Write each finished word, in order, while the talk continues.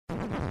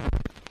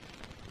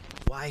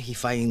Why he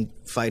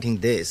fighting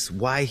this?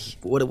 Why?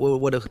 What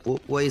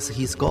is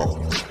his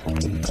goal? Do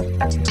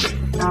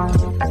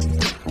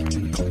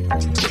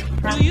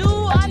you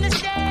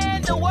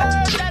understand the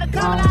words that are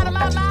coming out of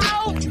my mouth?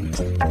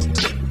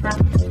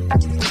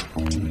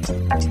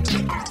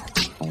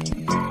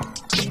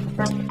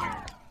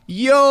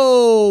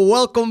 Yo,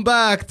 welcome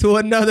back to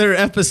another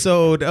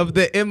episode of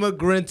the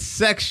Immigrant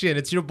Section.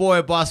 It's your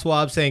boy Boss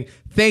Wob saying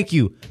thank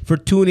you for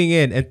tuning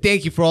in, and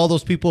thank you for all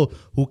those people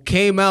who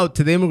came out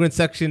to the Immigrant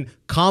Section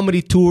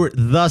comedy tour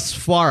thus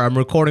far. I'm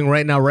recording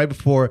right now, right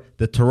before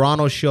the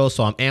Toronto show,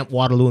 so I'm amped.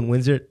 Waterloo and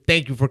Windsor.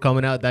 Thank you for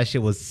coming out. That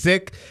shit was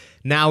sick.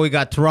 Now we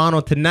got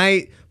Toronto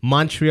tonight,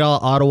 Montreal,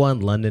 Ottawa,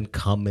 and London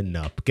coming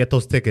up. Get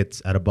those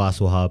tickets at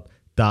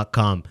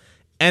abosswahab.com.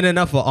 And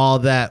enough of all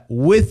that.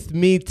 With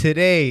me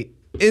today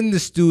in the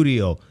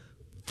studio,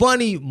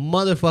 funny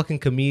motherfucking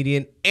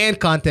comedian and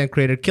content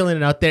creator, killing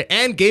it out there,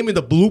 and gave me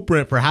the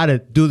blueprint for how to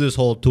do this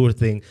whole tour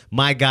thing,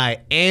 my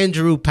guy,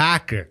 Andrew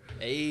Packer.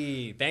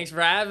 Hey, thanks for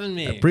having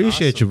me.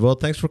 Appreciate you, bro.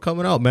 Thanks for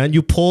coming out, man.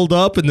 You pulled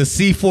up in the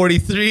C43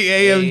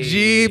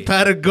 AMG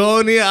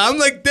Patagonia. I'm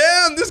like,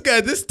 damn,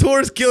 this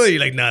tour is killing.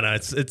 You're like, no,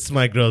 it's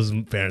my girl's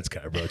parents'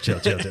 car, bro. Chill.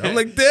 I'm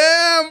like,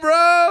 damn,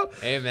 bro.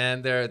 Hey,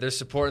 man, they're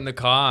supporting the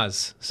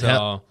cause. So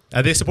Yeah.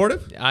 Are they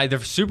supportive? they're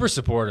super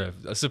supportive,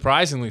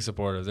 surprisingly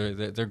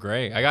supportive. They're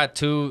great. I got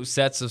 2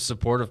 sets of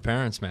supportive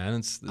parents, man.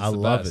 It's I the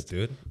love best. it,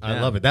 dude. Yeah. I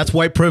love it. That's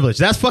white privilege.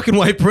 That's fucking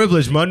white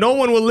privilege, man. No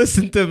one will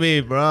listen to me,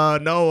 bro.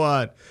 No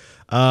one.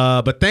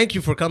 But thank you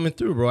for coming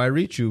through, bro. I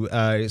reach you.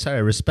 I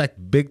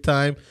respect big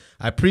time.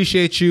 I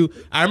appreciate you.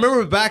 I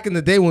remember back in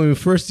the day when we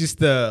first used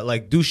to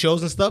like do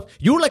shows and stuff.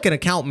 You were like an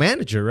account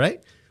manager,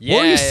 right? Yeah, what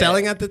were you yeah.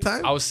 selling at the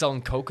time? I was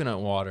selling coconut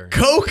water.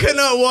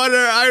 Coconut water.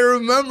 I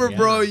remember, Yeah.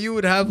 bro. You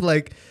would have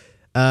like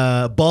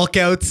bulk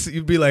outs.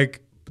 You'd be like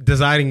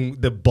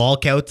designing the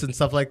bulk outs and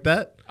stuff like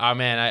that. Oh,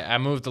 man, I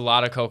moved a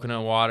lot of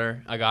coconut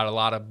water. I got a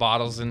lot of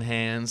bottles in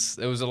hands.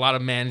 It was a lot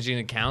of managing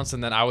accounts,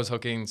 and then I was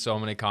hooking so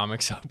many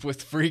comics up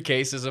with free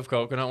cases of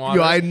coconut water.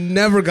 Yo, I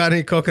never got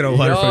any coconut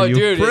water No, from you.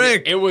 dude,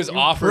 Prick. it was You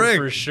offered prick.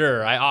 for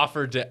sure. I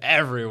offered to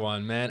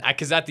everyone, man.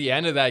 Because at the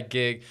end of that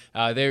gig,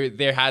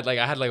 they had like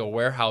I had like a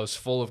warehouse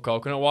full of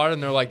coconut water,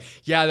 and they're like,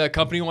 "Yeah, the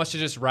company wants to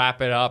just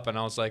wrap it up." And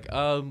I was like,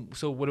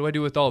 so what do I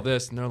do with all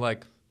this?" And they're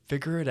like,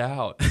 "Figure it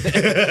out."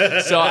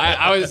 So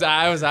I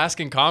was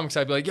asking comics.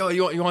 I'd be like, "Yo,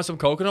 you want some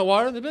coconut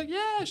water?" And they'd be like,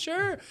 "Yeah,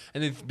 sure."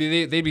 And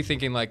they'd be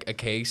thinking like a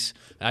case.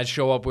 And I'd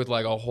show up with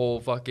like a whole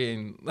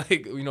fucking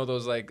like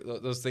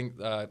those things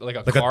like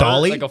a cart,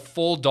 dolly? like a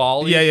full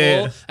dolly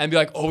Yeah. full, and be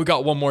like, "Oh, we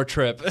got one more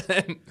trip."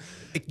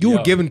 You were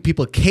Yo. giving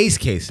people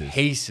cases.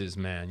 Cases,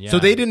 man. Yeah. So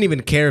they didn't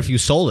even care if you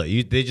sold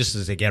it. They just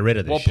said, get rid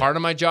of this Well, shit. part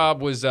of my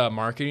job was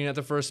marketing at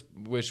the first,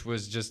 which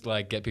was just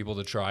like get people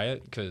to try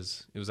it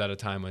because it was at a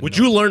time when. Which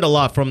you learned a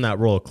lot from that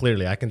role,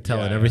 clearly. I can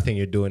tell in Yeah. everything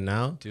you're doing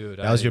now. Dude,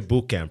 that was your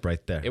boot camp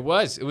right there. It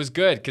was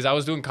good because I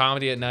was doing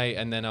comedy at night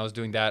and then I was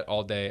doing that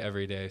all day,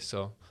 every day.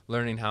 So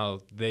learning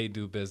how they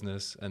do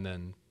business and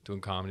then doing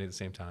comedy at the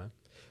same time.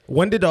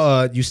 When did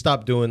you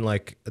stop doing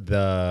like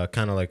the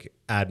kind of like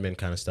admin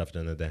kind of stuff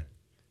during the day?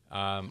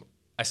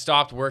 I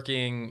stopped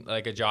working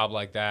like a job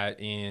like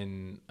that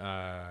in,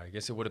 I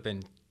guess it would have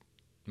been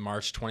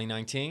March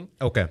 2019.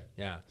 Okay.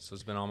 Yeah. So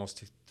it's been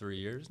almost 3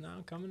 years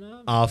now coming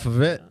up. Off of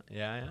it?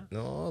 Yeah.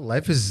 No,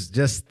 life is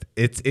just,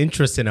 it's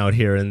interesting out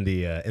here in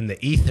the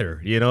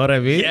ether. You know what I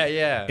mean?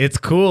 Yeah. It's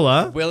cool,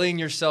 huh? Willing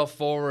yourself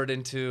forward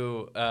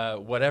into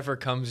whatever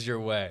comes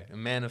your way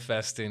and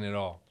manifesting it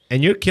all.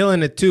 And you're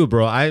killing it too,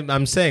 bro.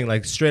 I'm saying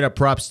like straight up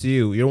props to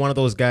you. You're one of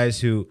those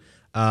guys who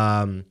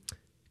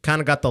kind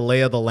of got the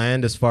lay of the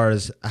land as far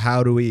as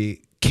how do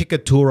we kick a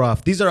tour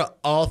off. These are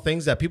all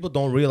things that people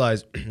don't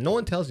realize. No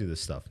one tells you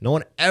this stuff. No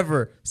one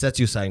ever sets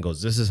you aside and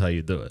goes, this is how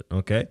you do it,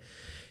 okay?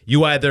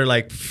 You either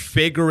like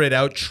figure it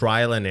out,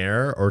 trial and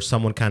error, or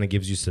someone kind of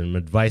gives you some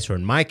advice. Or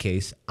in my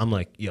case, I'm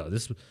like, yo,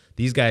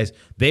 these guys,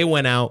 they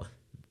went out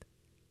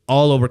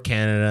all over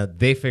Canada.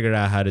 They figured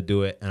out how to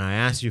do it. And I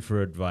asked you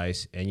for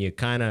advice, and you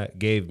kind of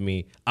gave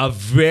me a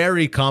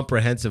very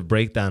comprehensive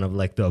breakdown of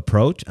like the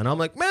approach. And I'm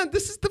like, man,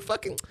 this is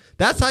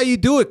that's how you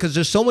do it. Because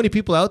there's so many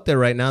people out there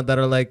right now that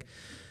are like,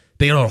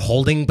 they are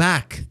holding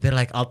back. They're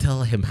like, I'll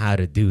tell him how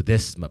to do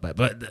this, but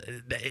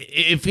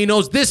if he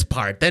knows this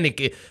part, then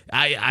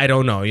I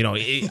don't know.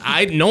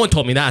 No one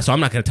told me that, so I'm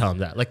not gonna tell him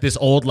that. Like this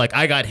old, like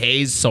I got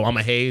hazed, so I'm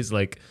a haze.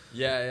 Like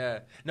Yeah.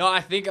 No,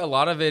 I think a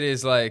lot of it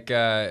is like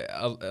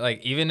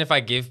even if I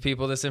give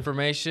people this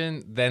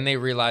information, then they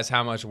realize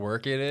how much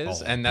work it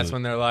is, and that's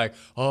when they're like,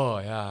 oh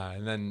yeah,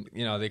 and then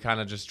they kind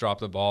of just drop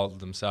the ball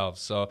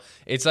themselves. So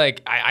it's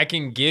like I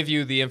can give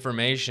you the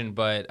information,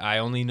 but I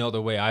only know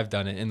the way I've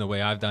done it, and the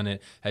way I've done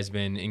it has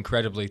been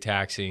incredibly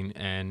taxing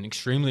and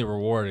extremely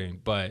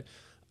rewarding, but.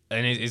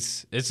 And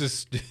it's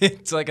just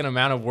it's like an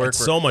amount of work. It's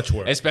so much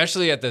work,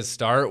 especially at the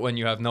start when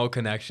you have no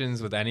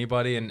connections with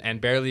anybody and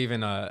barely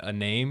even a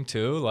name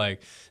too.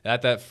 Like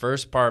at that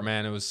first part,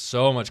 man, it was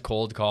so much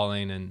cold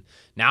calling, and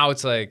now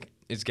it's like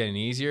it's getting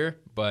easier,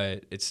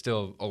 but it's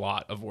still a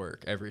lot of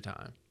work every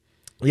time.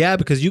 Yeah,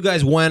 because you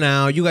guys went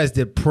out, you guys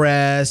did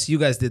press, you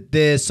guys did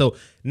this. So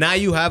now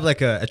you have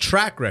like a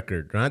track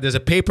record, right? There's a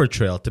paper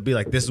trail to be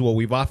like, this is what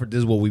we've offered, this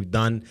is what we've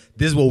done,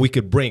 this is what we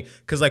could bring.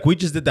 Because like we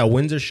just did that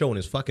Windsor show and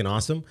it's fucking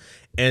awesome.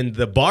 And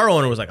the bar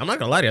owner was like, I'm not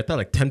gonna lie to you, I thought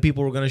like 10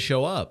 people were gonna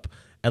show up.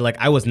 And like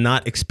I was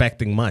not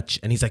expecting much.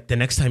 And he's like, the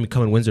next time you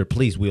come in Windsor,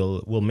 please,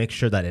 we'll make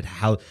sure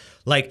that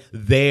like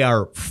they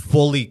are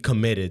fully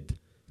committed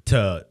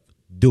to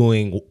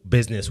doing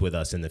business with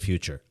us in the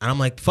future. And I'm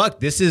like, fuck,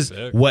 this is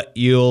Sick. what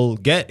you'll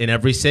get in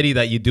every city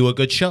that you do a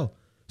good show.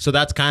 So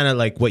that's kind of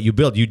like what you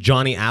build. You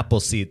Johnny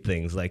Appleseed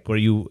things, like where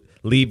you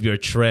leave your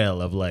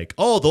trail of like,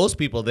 oh, those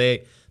people,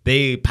 they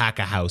pack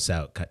a house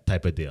out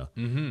type of deal.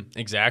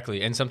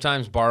 Exactly. And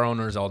sometimes bar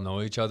owners all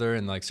know each other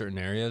in like certain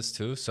areas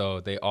too. So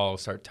they all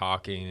start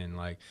talking and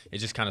like it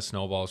just kind of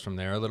snowballs from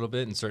there a little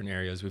bit. In certain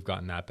areas, we've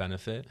gotten that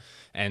benefit.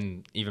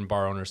 And even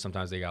bar owners,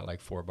 sometimes they got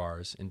like 4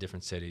 bars in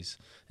different cities.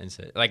 And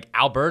so, like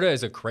Alberta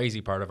is a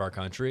crazy part of our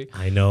country.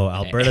 I know.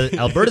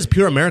 Alberta's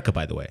pure America,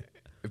 by the way.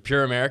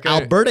 Pure America.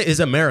 Alberta is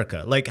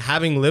America. Like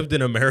having lived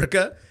in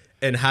America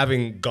and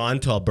having gone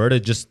to Alberta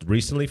just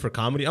recently for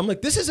comedy, I'm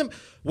like, this isn't.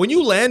 When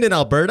you land in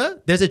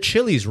Alberta, there's a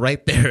Chili's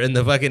right there in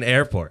the fucking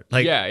airport.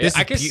 Like, Yeah, this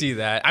I is can see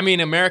that. I mean,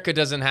 America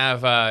doesn't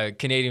have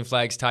Canadian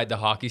flags tied to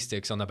hockey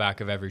sticks on the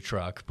back of every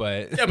truck,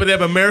 but Yeah, but they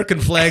have American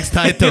flags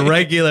tied to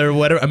regular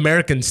whatever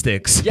American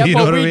sticks. yeah, You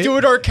know but what we I mean? do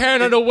it our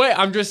Canada way.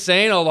 I'm just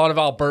saying, a lot of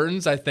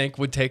Albertans, I think,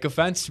 would take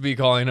offense to be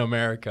calling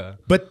America.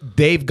 But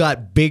they've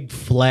got big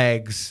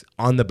flags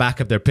on the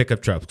back of their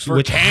pickup trucks.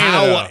 For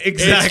Canada. How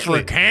exactly?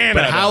 It's for Canada.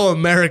 But how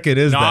American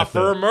is Not that? for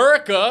though?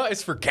 America,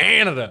 it's for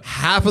Canada.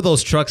 Half of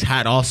those trucks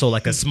had also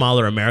like a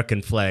smaller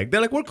American flag.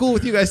 They're like, we're cool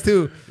with you guys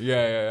too.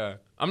 Yeah.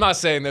 I'm not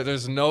saying that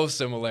there's no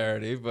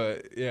similarity,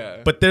 but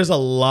yeah. But there's a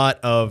lot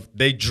of,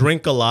 they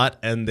drink a lot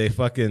and they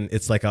fucking,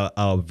 it's like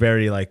a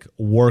very like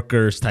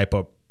workers type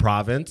of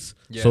province.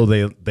 Yeah. So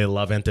they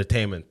love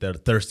entertainment. They're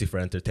thirsty for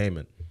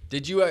entertainment.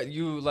 Did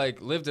you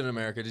like lived in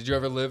America? Did you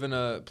ever live in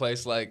a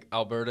place like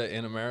Alberta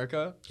in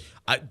America?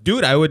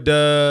 Dude, I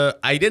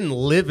didn't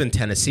live in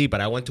Tennessee, but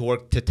I went to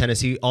work to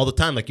Tennessee all the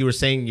time. Like you were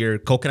saying, your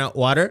coconut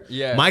water.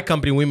 Yeah. My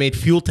company, we made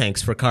fuel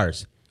tanks for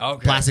cars.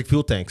 Okay. Plastic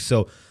fuel tanks.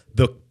 So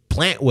the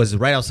plant was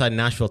right outside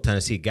Nashville,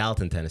 Tennessee,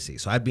 Gallatin, Tennessee.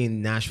 So I'd be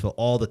in Nashville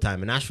all the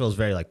time. And Nashville is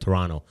very like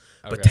Toronto.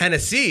 But Okay.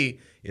 Tennessee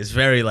is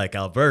very like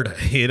Alberta.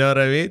 You know what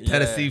I mean? Yeah.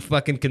 Tennessee,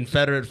 fucking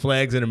Confederate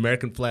flags and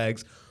American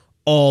flags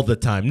all the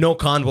time. No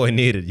convoy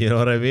needed. You know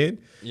what I mean?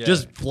 Yeah.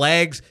 Just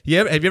flags.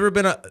 Have you ever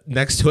been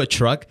next to a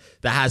truck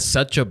that has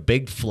such a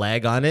big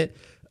flag on it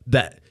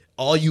that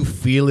all you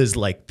feel is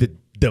like the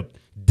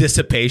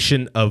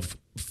dissipation of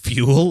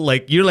fuel?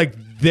 Like you're like,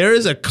 there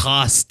is a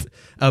cost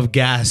of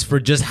gas for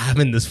just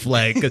having this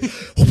flag.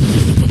 'Cause-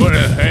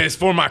 It's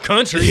for my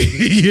country.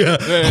 yeah.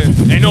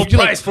 Ain't no You're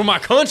like, price for my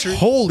country.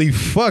 holy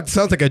fuck!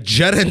 Sounds like a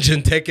jet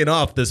engine taking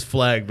off. This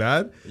flag,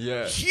 man.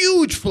 Yeah.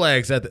 Huge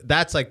flags.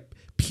 That's like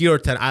pure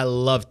tennis. I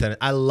love tennis.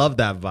 I love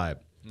that vibe.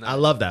 I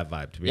love that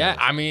vibe. To be Yeah,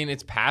 honest. I mean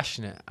it's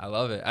passionate. I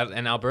love it.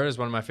 And Alberta is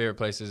one of my favorite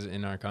places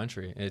in our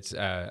country. It's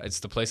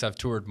the place I've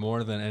toured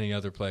more than any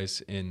other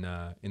place in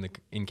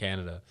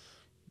Canada,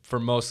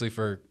 mostly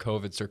for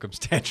COVID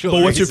circumstantial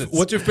But reasons.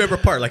 what's your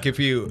favorite part? Like if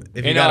you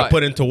You gotta know,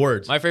 put into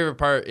words. My favorite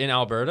part in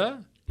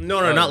Alberta?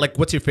 No, not like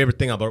what's your favorite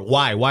thing about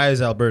why? Why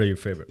is Alberta your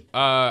favorite?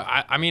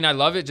 I mean I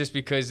love it just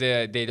because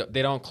they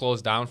don't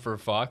close down for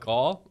fuck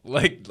all.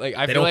 Like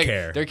I feel don't like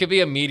care. there could be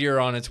a meteor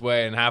on its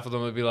way and half of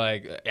them would be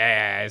like,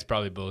 yeah, it's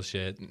probably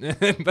bullshit,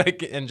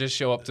 like, and just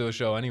show up to a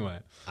show anyway.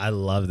 I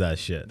love that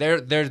shit.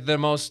 They're the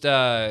most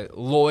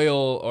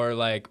loyal or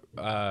like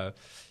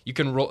you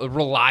can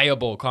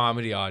reliable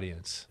comedy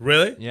audience.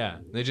 Really? Yeah,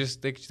 they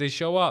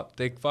show up.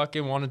 They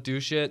fucking want to do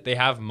shit. They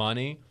have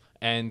money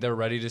and they're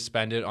ready to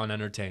spend it on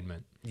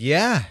entertainment.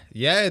 Yeah.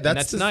 And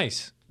that's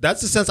nice.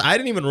 That's the sense. I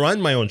didn't even run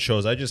my own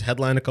shows. I just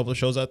headlined a couple of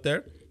shows out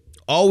there.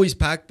 Always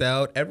packed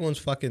out. Everyone's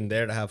fucking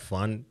there to have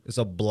fun. It's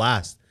a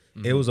blast.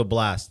 It was a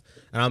blast.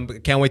 And I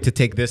can't wait to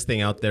take this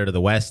thing out there to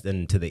the west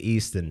and to the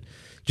east and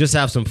just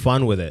have some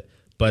fun with it.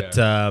 But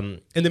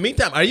in the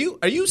meantime, are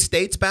you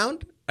states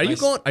bound? Are you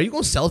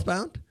going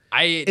southbound?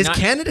 Is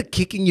Canada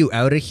kicking you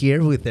out of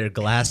here with their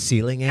glass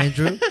ceiling,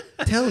 Andrew?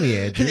 Tell me,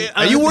 Andrew.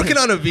 Are you working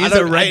on a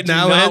visa right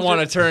now, I do not Andrew?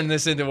 want to turn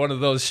this into one of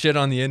those shit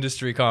on the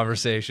industry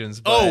conversations.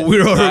 But Oh,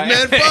 we're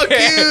man, fuck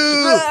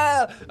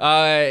you.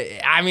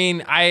 I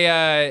mean,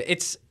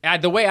 it's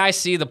the way I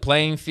see the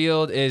playing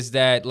field is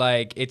that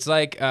like it's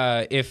like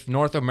if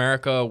North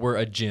America were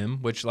a gym,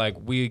 which like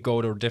we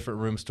go to different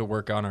rooms to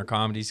work on our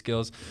comedy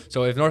skills.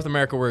 So if North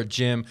America were a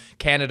gym,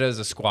 Canada is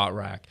a squat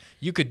rack.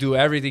 You could do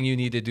everything you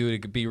need to do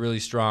to be really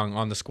strong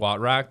on the squat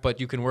rack, but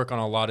you can work on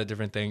a lot of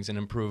different things and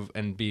improve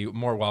and be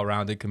more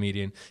well-rounded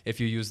comedian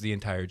if you use the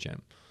entire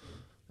gym.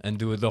 and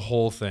do the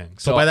whole thing.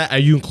 So by that, are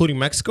you including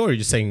Mexico, or are you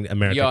just saying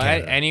America? Yo,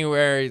 Canada?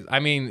 anywhere. I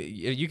mean,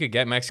 you could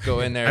get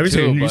Mexico in there. I was too,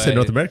 saying you but said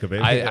North America,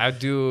 baby. I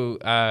do.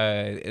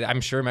 I'm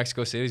sure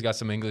Mexico City's got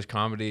some English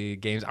comedy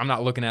games. I'm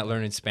not looking at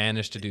learning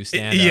Spanish to do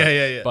stand up.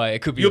 Yeah. But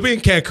it could be. You'll be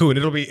in Cancun.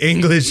 It'll be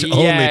English only,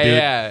 dude.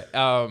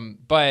 Yeah.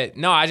 But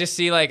no, I just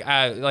see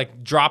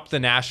like drop the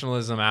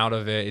nationalism out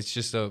of it. It's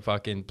just a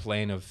fucking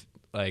plane of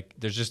like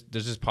there's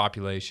just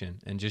population,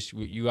 and just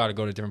you got to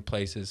go to different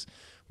places,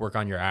 work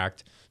on your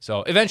act.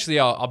 So eventually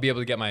I'll be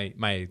able to get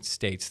my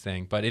states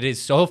thing, but it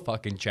is so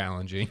fucking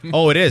challenging.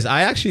 Oh, it is.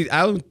 I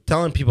was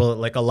telling people,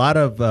 like, a lot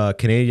of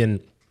Canadian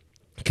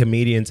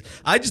comedians,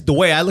 the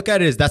way I look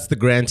at it is that's the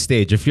grand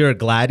stage. If you're a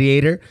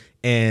gladiator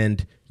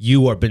and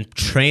you have been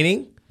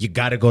training, you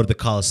got to go to the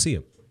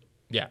Coliseum.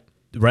 Yeah.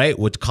 Right?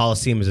 Which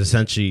Coliseum is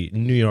essentially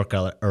New York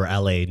or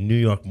LA. New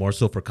York more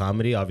so for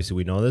comedy. Obviously,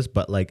 we know this,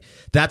 but like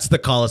that's the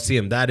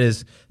Coliseum. That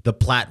is the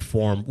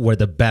platform where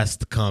the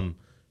best come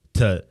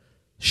to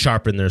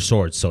sharpen their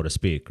swords, so to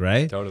speak,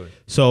 right? Totally.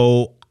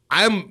 So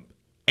I'm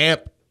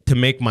amped to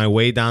make my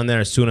way down there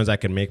as soon as I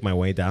can make my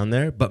way down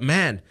there. But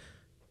man,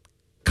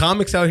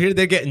 comics out here,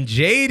 they're getting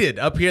jaded.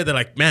 Up here, they're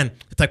like, man,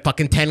 it's like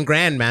fucking 10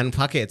 grand, man.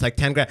 Fuck it, it's like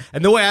 10 grand.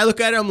 And the way I look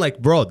at it, I'm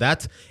like, bro,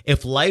 that's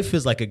if life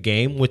is like a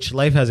game, which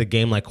life has a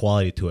game-like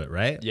quality to it,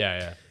 right?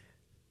 Yeah.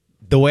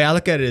 The way I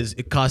look at it is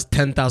it costs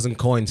 10,000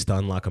 coins to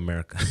unlock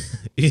America.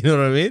 You know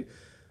what I mean?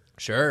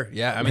 Sure.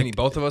 Yeah. I mean,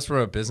 both of us from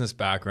a business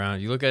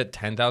background. You look at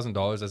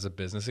 $10,000 as a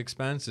business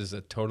expense is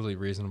a totally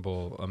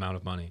reasonable amount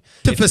of money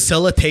To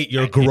facilitate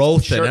your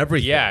growth and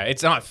everything. Yeah,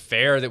 it's not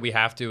fair that we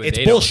have to. And It's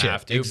they bullshit. Don't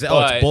have to. It's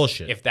but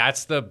bullshit. If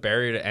that's the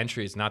barrier to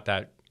entry, it's not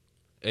that.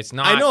 It's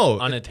not I know.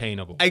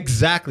 unattainable.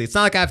 Exactly. It's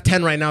not like I have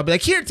 10 right now. I'll be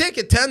like, here, take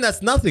it, 10.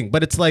 That's nothing.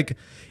 But it's like,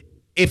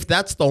 if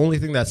that's the only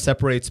thing that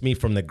separates me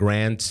from the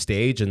grand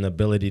stage and the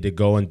ability to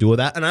go and do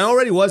that, and I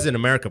already was in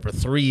America for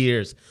 3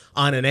 years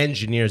on an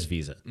engineer's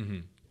visa. Mm-hmm.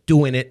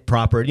 Doing it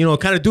proper,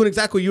 kind of doing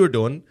exactly what you were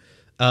doing.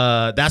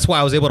 That's why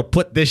I was able to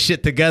put this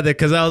shit together,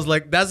 because I was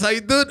like, that's how you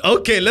do it?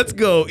 Okay, let's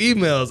go.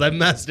 Emails. I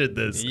mastered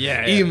this.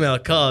 Yeah. Email,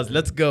 calls.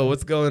 Let's go.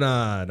 What's going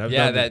on?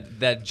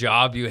 That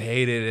job you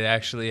hated, it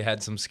actually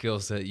had some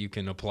skills that you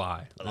can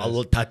apply.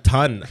 A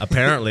ton,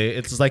 apparently.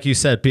 It's like you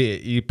said,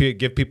 you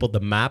give people the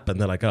map and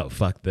they're like, oh,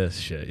 fuck this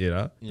shit,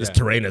 This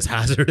terrain is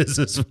hazardous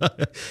as fuck.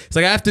 It's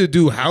like, I have to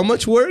do how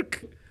much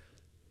work?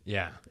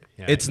 Yeah.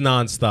 It's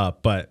nonstop,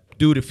 but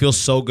dude, it feels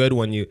so good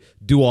when you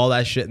do all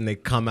that shit and they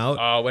come out.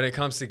 Oh, when it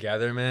comes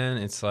together, man,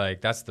 it's like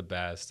that's the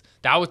best.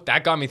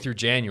 That got me through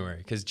January,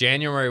 because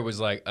January was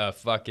like a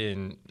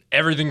fucking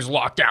everything's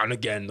locked down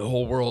again. The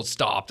whole world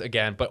stopped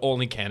again, but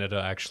only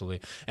Canada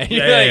actually. And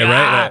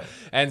right.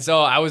 And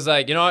so I was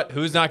like, you know what?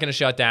 Who's not going to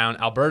shut down?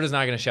 Alberta's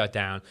not going to shut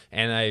down.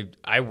 And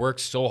I worked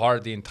so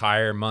hard the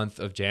entire month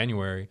of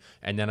January,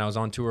 and then I was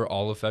on tour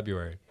all of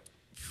February.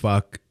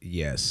 Fuck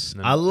yes,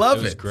 I love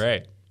it. It was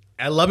great.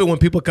 I love it when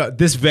people come.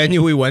 This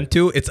venue we went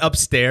to, it's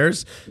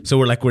upstairs. So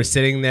we're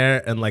sitting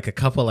there, and like a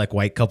couple like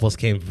white couples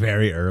came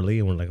very early,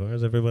 and we're like,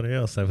 where's everybody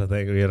else? Type of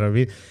thing, you know what I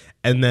mean?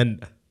 And then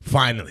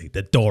finally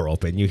the door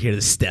opened. You hear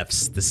the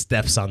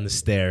steps on the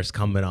stairs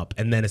coming up,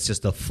 and then it's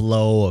just a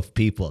flow of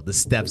people. The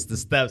steps,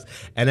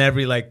 and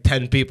every like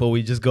 10 people,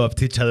 we just go up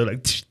to each other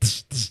like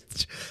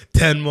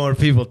 10 more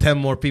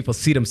people.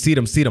 Seat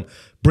them.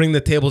 Bring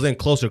the tables in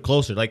closer.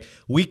 Like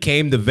we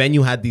came, the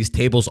venue had these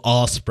tables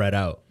all spread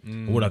out.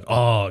 And we're like,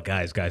 oh,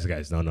 guys,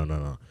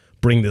 no.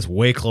 Bring this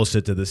way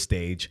closer to the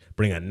stage.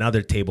 Bring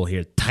another table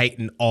here.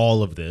 Tighten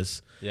all of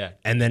this. Yeah.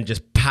 And then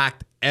just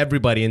packed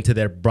everybody into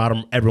there, brought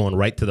everyone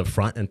right to the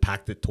front and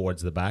packed it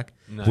towards the back.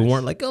 Nice. We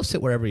weren't like, go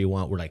sit wherever you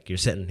want. We're like, you're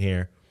sitting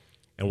here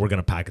and we're going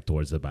to pack it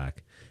towards the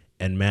back.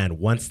 And man,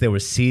 once they were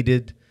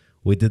seated,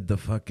 we did the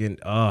fucking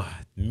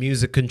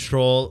music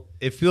control.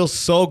 It feels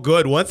so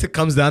good once it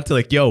comes down to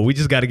like, yo, we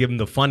just got to give them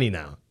the funny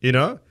now,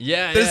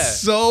 Yeah, There's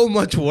so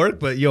much work,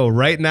 but yo,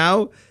 right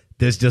now,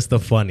 there's just the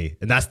funny.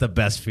 And that's the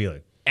best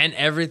feeling. And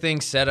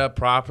everything's set up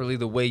properly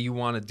the way you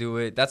want to do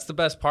it. That's the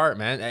best part,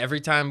 man.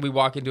 Every time we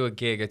walk into a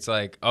gig, it's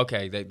like,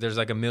 okay, there's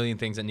like a million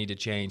things that need to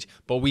change,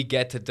 but we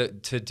get to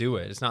do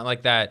it. It's not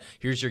like that.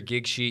 Here's your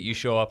gig sheet. You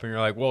show up and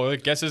you're like, well, I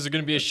guess this is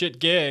going to be a shit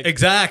gig.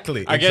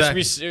 Exactly. I guess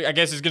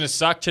it's going to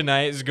suck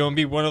tonight. It's going to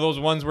be one of those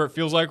ones where it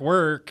feels like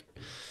work.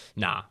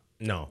 Nah.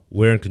 No,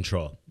 we're in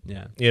control.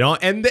 Yeah.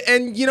 And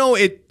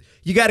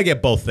you got to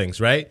get both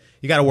things, right?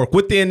 You got to work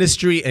with the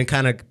industry and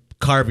kind of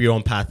carve your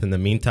own path in the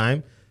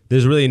meantime.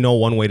 There's really no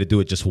one way to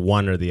do it, just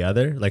one or the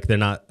other. Like they're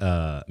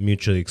not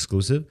mutually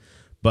exclusive,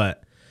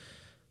 but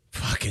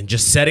fucking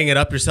just setting it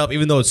up yourself,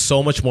 even though it's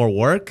so much more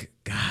work,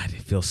 God,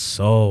 it feels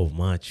so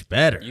much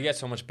better. You get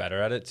so much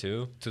better at it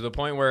too, to the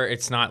point where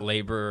it's not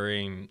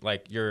laboring.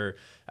 Like your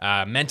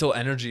mental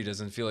energy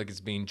doesn't feel like it's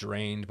being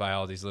drained by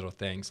all these little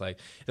things. Like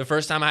the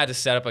first time I had to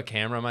set up a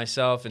camera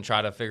myself and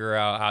try to figure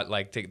out how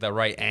like take the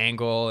right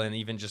angle and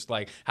even just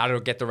like how to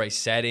get the right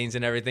settings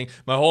and everything.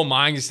 My whole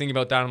mind is thinking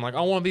about that. I'm like,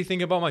 I want to be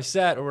thinking about my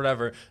set or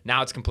whatever.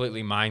 Now it's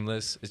completely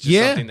mindless. It's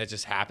just something that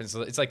just happens.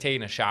 It's like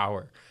taking a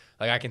shower.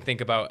 Like I can think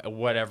about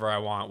whatever I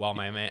want while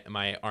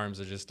my arms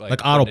are just like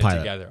putting it autopilot.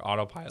 together.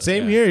 Autopilot.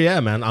 Same yeah. here, yeah,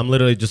 man. I'm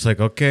literally just like,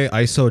 okay,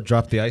 ISO,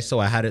 drop the ISO.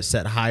 I had it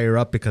set higher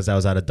up because I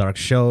was at a dark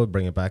show.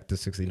 Bring it back to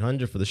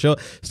 1600 for the show.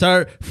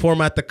 Start,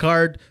 format the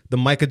card, the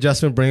mic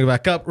adjustment, bring it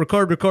back up,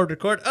 record.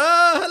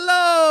 Oh,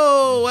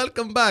 hello,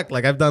 welcome back.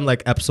 Like I've done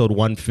like episode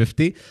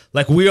 150.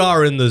 Like we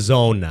are in the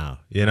zone now,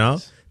 you know?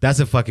 That's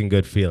a fucking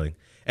good feeling.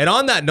 And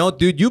on that note,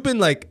 dude,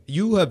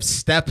 you have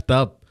stepped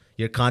up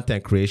your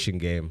content creation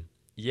game.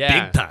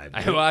 Yeah, big time.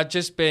 I've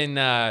just been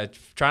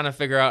trying to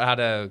figure out how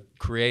to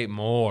create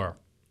more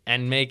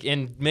and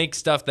make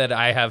stuff that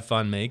I have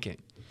fun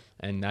making,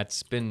 and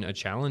that's been a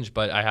challenge.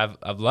 But I'm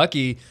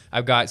lucky.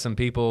 I've got some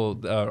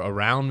people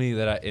around me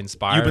that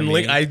inspire You've been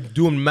me. I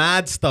doing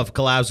mad stuff,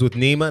 collabs with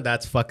Nima.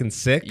 That's fucking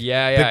sick.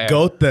 Yeah. The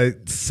goat, the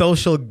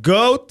social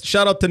goat.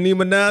 Shout out to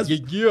Nima Naz.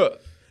 Yeah.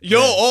 Yo,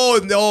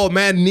 oh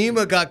man,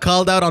 Nima got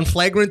called out on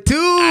flagrant 2.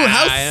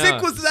 How sick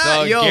was that?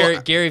 So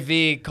Yo, Gary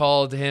V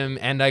called him,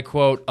 and I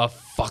quote, a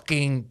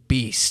fucking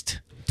beast.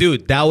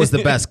 dude, that was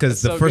the best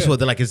because the So first good. one,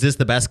 they're like, "Is this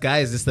the best guy?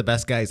 Is this the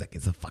best guy?" He's like,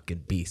 "It's a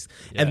fucking beast."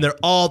 And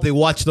they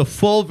watched the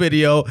full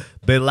video.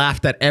 They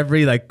laughed at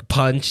every like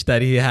punch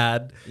that he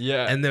had.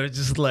 Yeah. And they were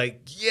just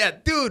like, "Yeah,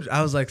 dude."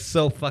 I was like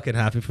so fucking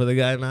happy for the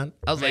guy, man.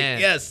 I was Man,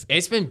 like, "Yes."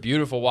 It's been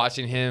beautiful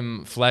watching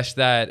him flesh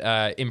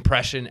that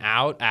impression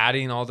out,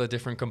 adding all the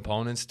different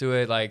components to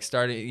it. Like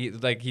he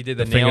did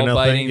the nail fingernail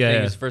biting thing? Yeah, thing.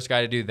 yeah. He's the first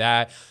guy to do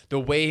that. The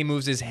way he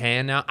moves his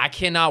hand now, I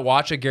cannot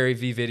watch a Gary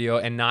Vee video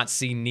and not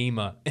see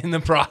Nima in the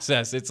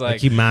process. It's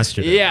like he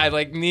mastered it. Yeah,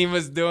 like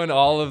Nima's doing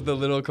all of the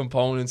little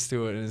components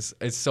to it. And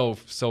it's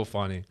so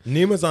funny.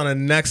 Nima's on a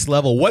next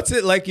level. What's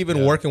it like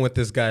even working with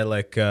this guy?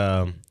 Like,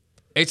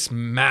 It's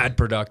mad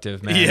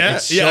productive, man. Yeah?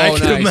 It's Yeah, I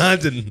can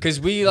imagine. Because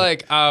we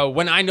like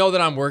when I know that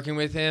I'm working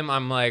with him,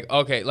 I'm like,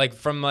 okay, like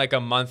from like a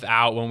month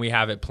out when we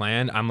have it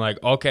planned, I'm like,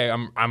 okay,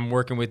 I'm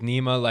working with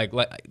Nima. Like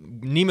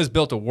Nima's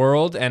built a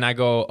world, and I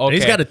go, okay, and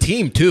he's got a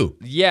team too.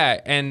 yeah,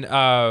 and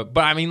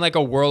but I mean like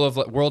a world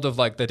of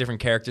like the different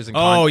characters and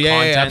Yeah,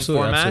 content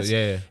absolutely, formats.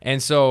 absolutely, yeah.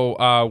 And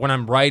so when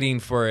I'm writing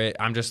for it,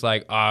 I'm just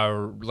like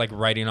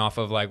writing off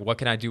of like what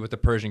can I do with the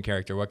Persian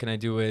character? What can I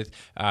do with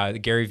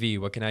Gary Vee?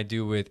 What can I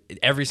do with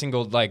every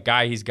single like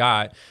guy he's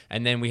got?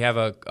 And then we have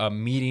a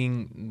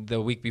meeting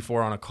the week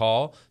before on a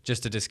call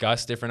just to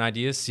discuss different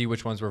ideas, see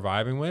which ones we're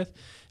vibing with.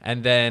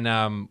 And then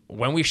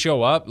when we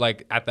show up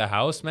like at the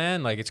house,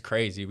 man, like it's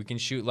crazy. We can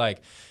shoot like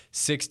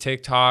 6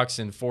 TikToks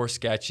and 4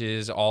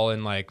 sketches all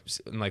in like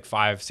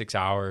 5-6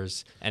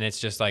 hours, and it's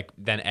just like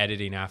then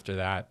editing after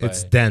that. But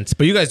It's dense,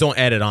 but you guys don't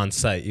edit on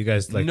site. You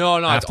guys like no,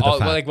 it's after the all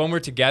fact. like when we're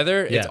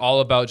together, it's Yeah.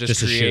 all about just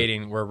Just a shoot.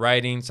 creating. We're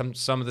writing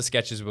some of the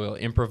sketches we'll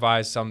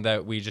improvise, some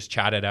that we just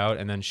chat it out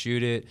and then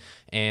shoot it.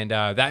 And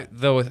that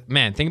though,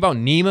 man, think about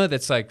Nima.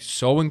 That's like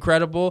so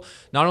incredible.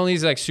 Not only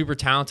is he like super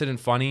talented and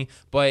funny,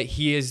 but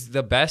he is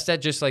the best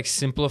at just like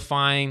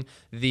simplifying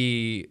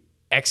the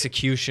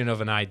execution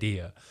of an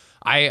idea.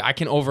 I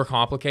can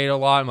overcomplicate a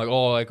lot. I'm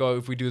like,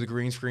 if we do the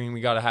green screen,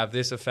 we got to have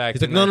this effect.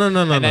 He's like, And no, then-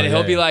 no, no, And then no, he'll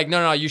yeah, be yeah. like,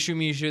 no, you shoot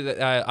me, you shoot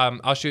that.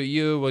 I'll shoot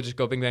you. We'll just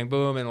go bing, bang,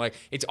 boom. And like,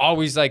 it's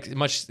always like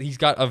much. He's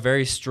got a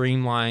very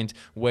streamlined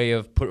way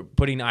of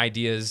putting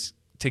ideas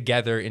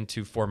together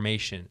into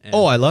formation. And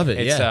Oh, I love it,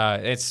 It's yeah.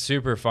 it's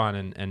super fun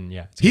and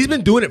yeah. It's He's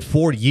been doing it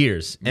for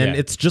years, and Yeah.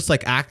 it's just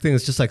like acting.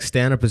 It's just like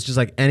stand up. It's just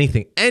like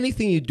anything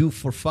you do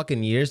for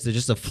fucking years. There's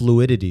just a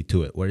fluidity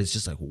to it where it's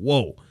just like,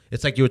 whoa.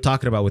 It's like you were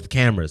talking about with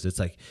cameras. It's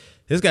like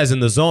this guy's in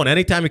the zone.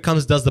 Anytime he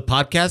comes, does the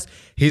podcast,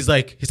 he's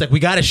like, we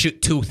got to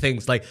shoot 2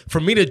 things. Like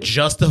for me to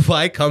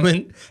justify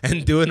coming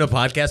and doing a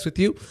podcast with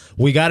you,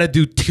 we got to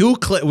do 2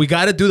 clips. We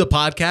got to do the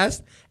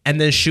podcast and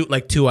then shoot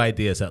like 2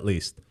 ideas at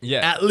least.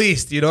 Yeah. At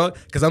least, you know?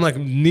 Because I'm like,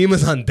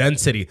 Nima's on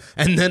density.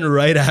 And then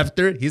right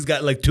after, he's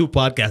got like 2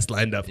 podcasts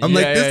lined up. I'm Yeah,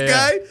 like, yeah, this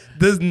yeah. guy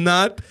does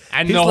not.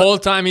 And he's the like- whole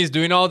time he's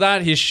doing all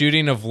that, he's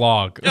shooting a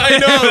vlog. I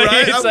know,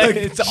 right? it's I'm like, like,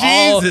 it's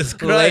all Jesus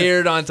Christ.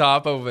 layered on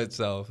top of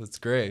itself. It's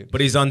great. But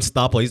he's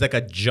unstoppable. He's like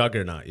a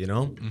juggernaut, you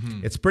know?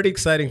 Mm-hmm. It's pretty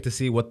exciting to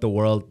see what the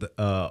world,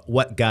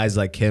 what guys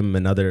like him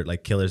and other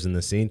like killers in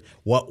the scene,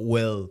 what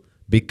will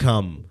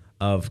become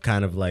of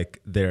kind of like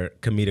their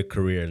comedic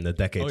career in the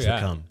decades yeah.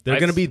 to come. They're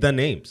That's- going to be the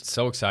names.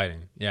 So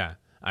exciting. Yeah.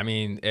 I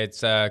mean, it's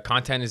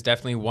content is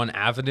definitely one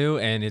avenue,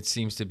 and it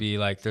seems to be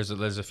like there's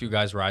a few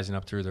guys rising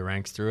up through the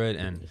ranks through it,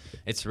 and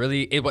it's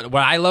really what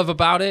I love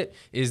about it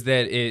is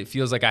that it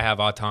feels like I have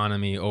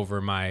autonomy over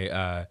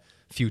my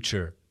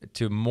future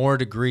to more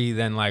degree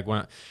than like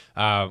when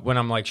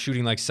I'm like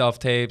shooting like self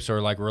tapes or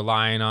like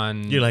relying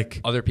on You're like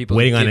other people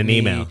waiting to on give an me-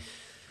 email.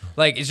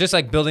 Like it's just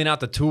like building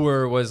out the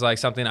tour was like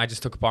something I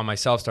just took upon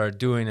myself, started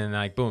doing, and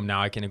like boom, now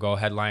I can go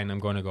headline. I'm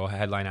going to go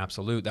headline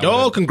Absolute. That Oh,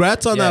 would've-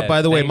 congrats on Yeah, that,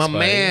 by the way. thanks, My buddy.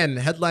 man,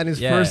 headline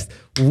his Yeah. first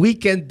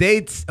weekend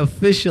dates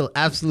official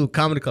Absolute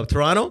Comedy Club.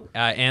 Toronto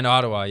And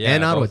Ottawa, yeah.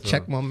 and Ottawa. both of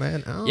Check them. my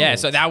man out. Yeah,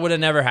 so that would have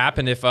never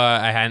happened if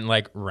I hadn't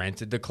like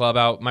rented the club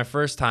out my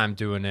first time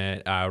doing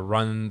it,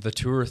 run the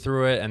tour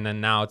through it, and then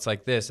now it's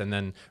like this, and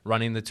then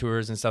running the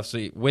tours and stuff.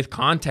 So with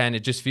content,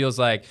 it just feels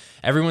like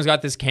everyone's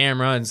got this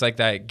camera, and it's like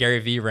that Gary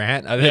Vee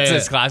rant. It's yeah.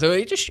 this class.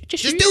 So just shoot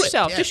do it.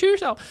 yourself. Yeah. Just shoot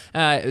yourself.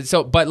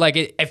 But like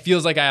it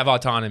feels like I have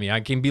autonomy. I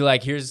can be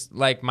like, here's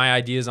like my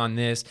ideas on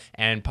this,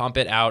 and pump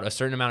it out a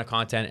certain amount of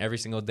content every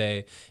single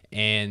day.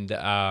 And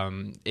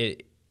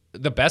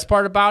the best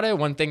part about it,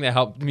 one thing that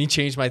helped me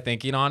change my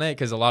thinking on it,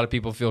 because a lot of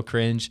people feel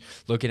cringe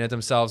looking at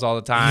themselves all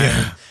the time,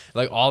 and,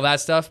 like all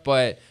that stuff.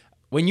 But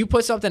when you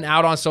put something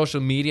out on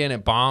social media and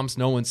it bombs,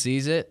 no one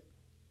sees it,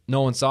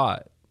 no one saw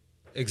it.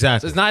 So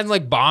Exactly. it's not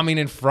like bombing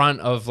in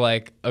front of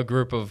like a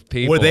group of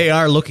people Where they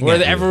are looking where at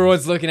you.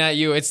 everyone's looking at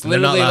you. It's And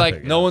they're not literally like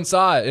laughing, no yeah. one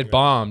saw it. It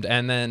bombed,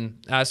 and then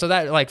so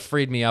that like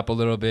freed me up a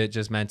little bit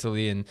just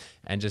mentally and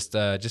just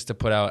to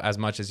put out as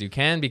much as you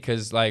can,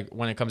 because like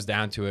when it comes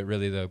down to it,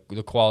 really the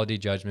quality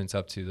judgment's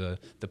up to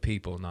the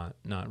people, not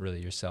really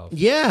yourself.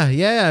 Yeah.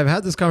 I've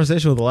had this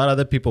conversation with a lot of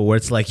other people where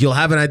it's like you'll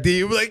have an idea,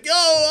 you'll be like, yo,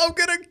 I'm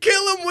gonna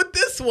kill him with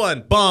this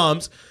one.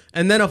 Bombs.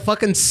 And then a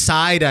fucking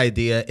side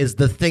idea is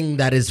the thing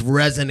that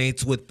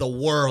resonates with the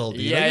world.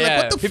 You know? You're like,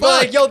 what the People fuck?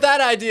 are like, yo, that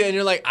idea, and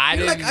you're like,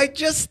 You're like, I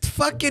just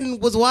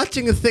fucking was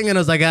watching a thing and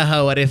I was like,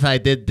 what if I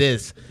did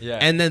this? Yeah.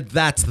 And then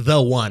that's the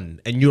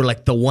one. And you're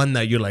like the one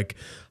that you're like,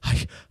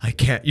 I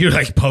can't. You're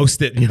like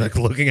post it and you're like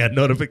looking at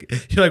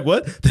notifications. You're like,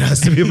 what? There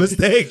has to be a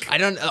mistake. I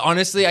don't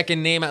honestly. I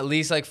can name at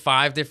least like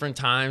 5 different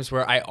times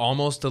where I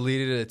almost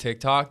deleted a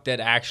TikTok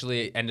that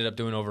actually ended up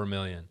doing over 1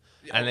 million,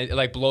 and it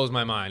like blows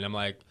my mind. I'm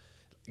like,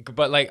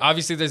 but like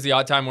obviously there's the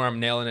odd time where I'm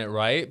nailing it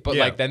right, but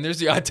Yeah. like then there's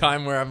the odd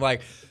time where I'm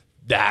like,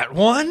 that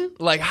one?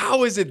 Like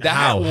how is it that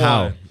How? one?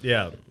 How?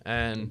 Yeah.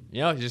 And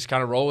you just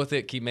kind of roll with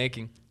it, keep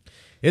making.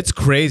 It's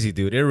crazy,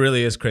 dude. It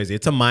really is crazy.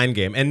 It's a mind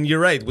game. And you're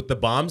right with the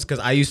bombs, because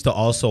I used to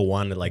also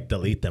want to like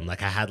delete them.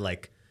 Like I was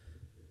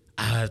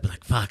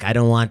like, fuck, I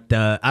don't want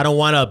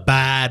a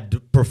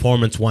bad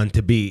performance one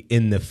to be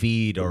in the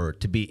feed or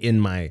to be in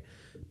my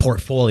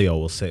portfolio,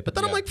 we'll say. But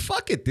then I'm Yeah. like,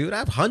 fuck it, dude. I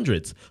have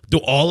hundreds. Do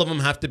all of them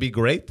have to be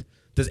great?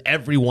 Does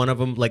every one of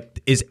them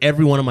is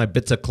every one of my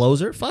bits a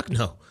closer? Fuck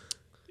no.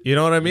 You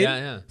know what I mean?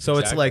 Yeah, So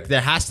it's exactly. like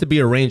there has to be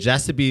a range. There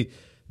has to be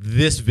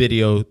this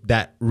video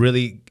that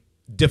really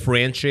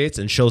differentiates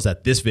and shows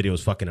that this video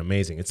is fucking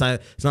amazing. It's not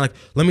like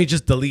let me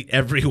just delete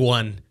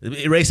everyone,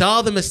 erase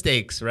all the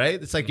mistakes,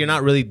 right? It's like you're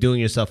not really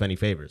doing yourself any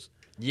favors.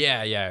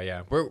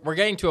 Yeah. We're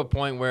getting to a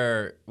point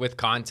where with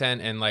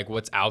content and like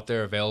what's out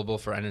there available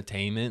for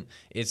entertainment,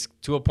 it's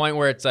to a point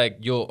where it's like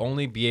you'll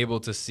only be able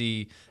to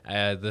see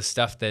the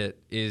stuff that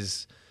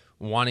is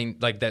wanting,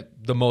 like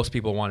that the most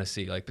people want to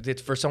see. Like, but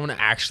it's for someone to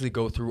actually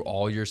go through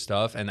all your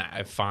stuff and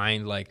I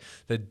find like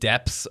the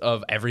depths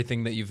of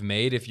everything that you've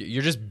made. If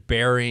you're just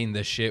burying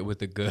the shit with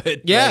the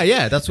good. Yeah, like,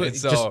 yeah. That's what. and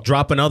so- Just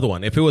drop another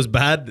one. If it was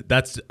bad,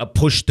 that's a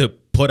push to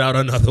put out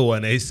another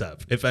one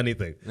ASAP. If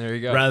anything, There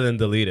you go. Rather than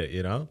delete it,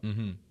 you know.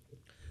 Mm-hmm.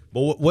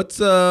 But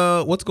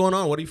what's going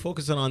on? What are you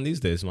focusing on these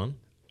days, man?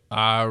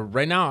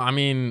 Right now, I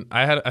mean,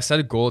 I set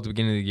a goal at the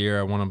beginning of the year.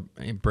 I want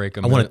to break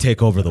them. I want to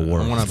take over the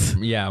world. I want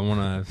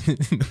to.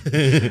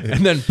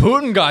 And then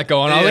Putin got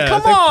going. I was Yeah, like, come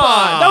it's like,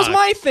 on, that was fuck.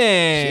 my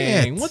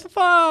thing. Shit. What the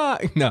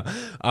fuck? No,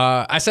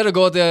 I set a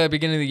goal at the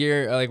beginning of the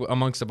year, like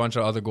amongst a bunch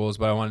of other goals,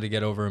 but I wanted to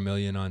get over 1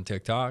 million on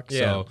TikTok. Yeah.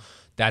 So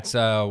that's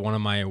one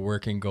of my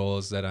working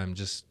goals that I'm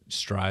just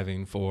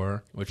striving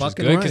for, which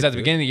Fucking is good because right, at the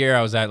dude. beginning of the year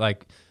I was at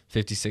like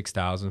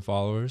 56,000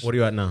 followers. What are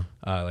you at now?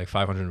 Like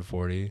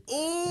 540.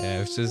 Yeah,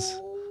 which is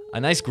a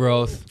nice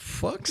growth.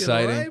 Fucking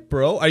Exciting. right,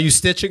 bro. Are you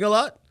stitching a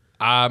lot?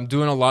 I'm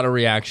doing a lot of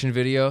reaction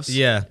videos.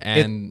 Yeah.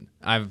 And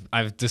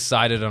I've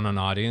decided on an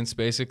audience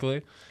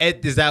basically.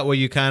 Is that what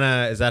you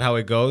is that how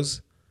it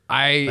goes?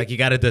 I Like you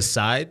got to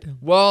decide?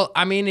 well,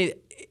 I mean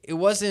it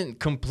wasn't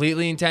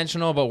completely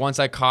intentional, but once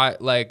I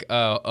caught like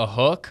a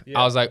hook,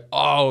 I was like,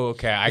 oh,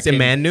 okay. Is it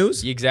Man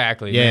News?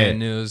 Exactly, Yeah. Man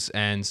News.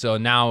 And so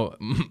now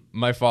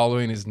my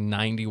following is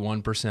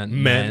 91%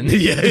 men.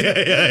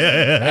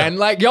 yeah. And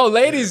like, yo,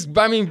 ladies,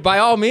 I mean, by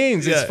all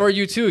means, it's Yeah. for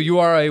you too. You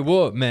are a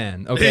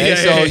woman, okay? Yeah,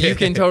 So yeah, you yeah.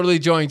 can totally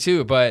join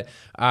too. But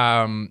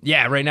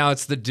yeah, right now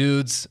it's the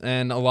dudes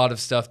and a lot of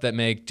stuff that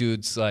make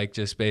dudes like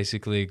just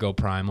basically go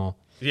primal.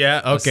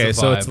 Yeah, That's okay. the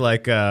So it's vibe.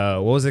 like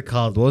what was it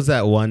called? What was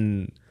that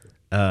one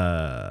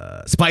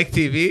Spike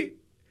TV?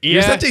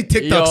 You're Yeah. such a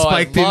TikTok Yo,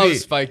 Spike I TV. love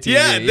Spike TV.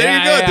 Yeah, there Yeah,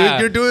 you go, yeah. dude.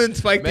 You're doing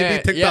Spike Man,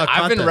 TV TikTok yeah,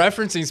 I've been content.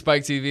 referencing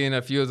Spike TV in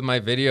a few of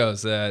my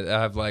videos that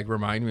have like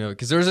reminded me of it.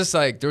 Because there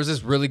was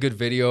this really good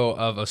video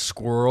of a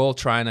squirrel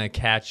trying to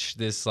catch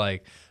this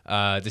like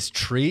this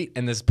treat,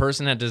 and this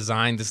person had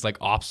designed this like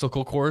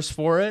obstacle course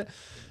for it.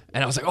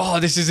 And I was like, oh,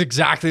 this is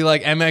exactly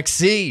like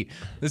MXC.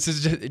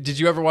 Did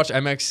you ever watch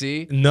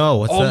MXC? No,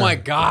 what's Oh that? my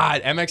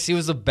God, MXC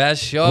was the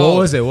best show. What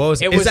was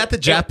it? Is that the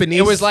Japanese?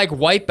 It was like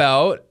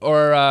Wipeout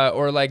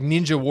or like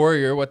Ninja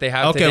Warrior, what they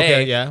have Okay, today.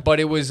 okay, yeah. But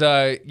it was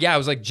it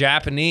was like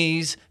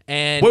Japanese.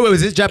 And Wait,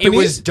 was it Japanese? It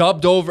was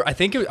dubbed over. I'm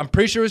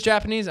pretty sure it was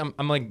Japanese. I'm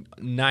like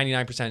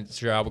 99%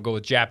 sure I will go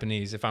with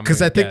Japanese if I'm Because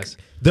gonna I think guess.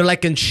 they're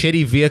like in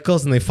shitty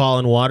vehicles and they fall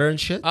in water and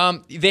shit.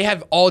 They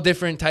have all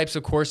different types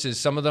of courses.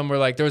 Some of them were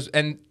like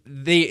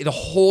the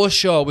whole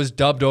show was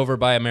dubbed over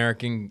by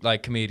American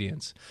like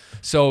comedians.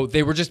 So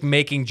they were just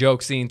making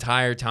jokes the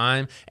entire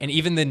time, and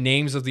even the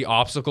names of the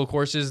obstacle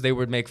courses they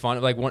would make fun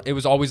of. Like it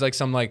was always like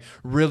some like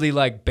really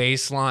like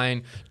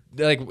baseline.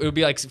 Like it would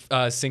be like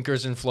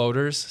sinkers and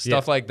floaters,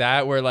 stuff like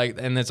that, where like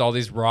and it's all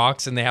these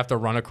rocks and they have to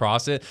run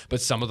across it, but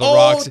some of the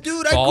rocks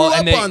dude, fall I grew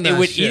and up they, on they that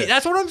would shit. eat it.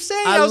 That's what I'm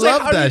saying. I was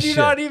love like, how that did you shit.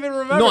 not even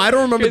remember? No, I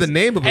don't remember the 'Cause-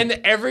 name of it. And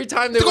every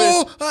time they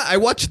would, I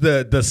watched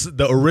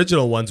the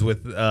original ones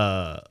with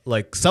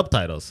like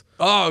subtitles.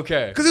 oh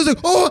okay. Because it was like,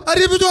 Oh,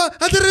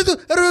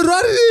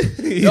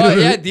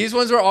 yeah, these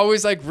ones were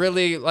always like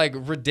really like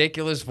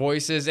ridiculous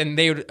voices, and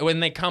they would, when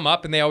they come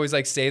up and they always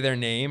like say their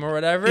name or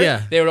whatever.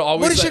 Yeah. they would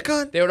always What is like, your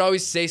con? they would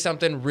always say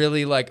something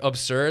really like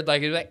absurd,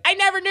 like it'd be like I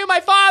never knew my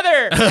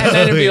father, and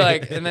then it'd be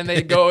like, and then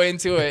they'd go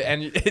into it,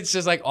 and it's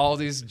just like all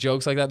these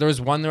jokes like that. There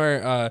was one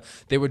where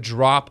they would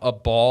drop a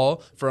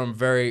ball from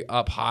very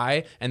up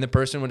high, and the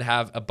person would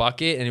have a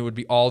bucket, and it would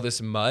be all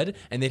this mud,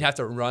 and they'd have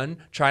to run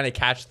trying to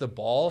catch the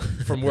ball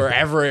from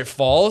wherever it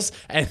falls,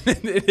 and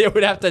then they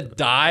would have to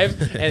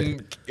dive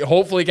and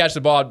hopefully catch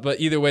the ball, but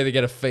either way they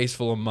get a face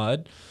full of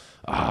mud.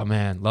 Oh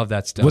man, love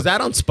that stuff. Was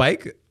that on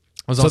Spike?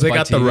 Was So on they Spike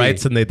got the TV.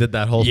 rights and they did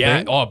that whole Yeah.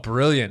 thing? Oh,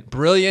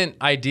 brilliant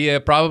idea.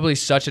 Probably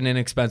such an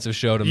inexpensive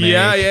show to make.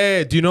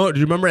 Yeah. Do you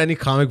remember any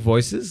comic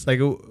voices? Like,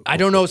 I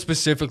don't know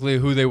specifically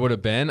who they would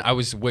have been. I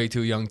was way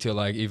too young to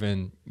like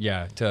even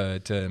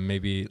to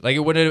maybe like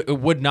it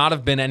would not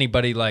have been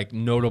anybody like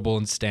notable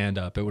in stand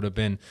up. It would have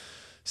been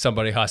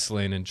somebody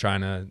hustling and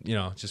trying to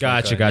just make a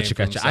name for Gotcha.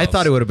 I themselves.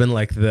 thought it would have been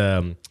like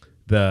the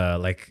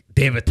like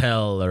Dave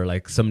Attell or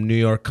like some New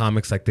York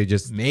comics. Like they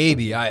just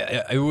maybe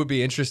it would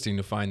be interesting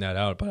to find that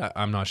out, but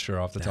I'm not sure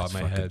off the top of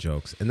my fucking head.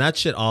 jokes, and that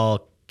shit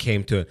all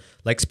came to it.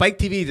 Like Spike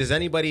TV. Does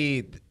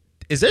anybody?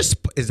 Is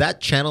that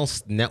channel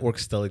network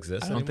still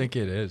exist? I don't think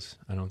it is.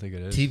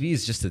 TV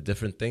is just a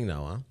different thing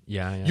now, huh?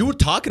 Yeah. You were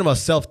talking about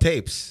self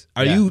tapes.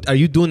 Are Yeah.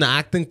 you doing the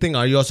acting thing?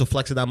 Are you also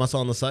flexing that muscle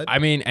on the side? I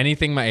mean,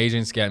 anything my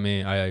agents get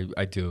me,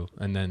 I do.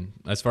 And then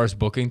as far as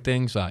booking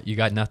things, you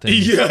got nothing.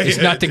 There's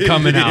nothing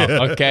coming out,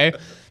 okay?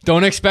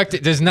 Don't expect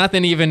it. There's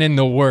nothing even in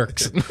the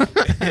works.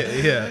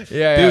 yeah.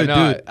 Yeah, Dude,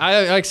 no, dude.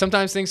 I like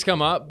sometimes things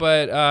come up,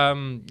 but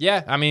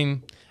yeah, I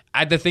mean,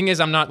 the thing is,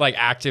 I'm not like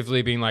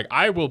actively being like,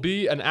 I will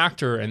be an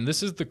actor and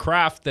this is the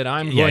craft that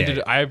I'm going to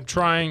do. I'm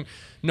trying.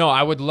 No,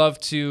 I would love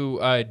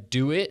to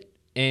do it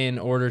in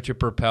order to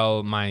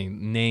propel my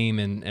name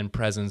and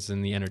presence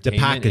in the The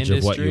entertainment package industry.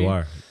 of what you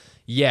are.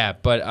 Yeah,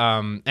 but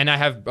and I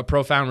have a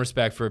profound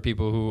respect for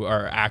people who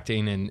are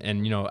acting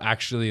and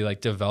actually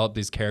like develop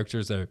these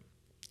characters that are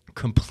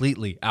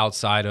completely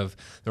outside of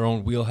their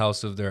own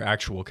wheelhouse of their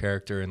actual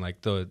character, and like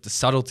the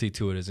subtlety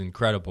to it is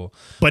incredible.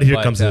 But here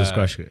comes the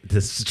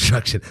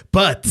destruction.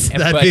 But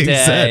that being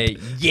said,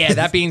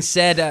 that being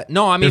said,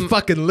 no, I they're mean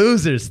fucking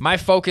losers. my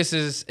focus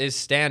is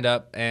stand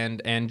up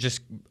and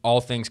just all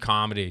things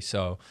comedy.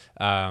 So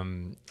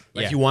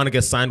Like you want to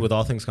get signed with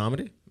All Things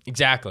Comedy?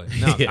 exactly.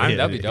 No,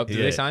 that'd be dope. Do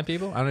yeah. they sign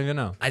people? I don't even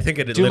know. I think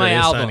it Do my literally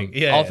is album, signing.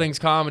 Yeah, All yeah. Things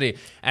Comedy,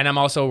 and I'm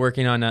also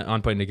working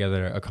on putting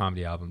together a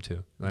comedy album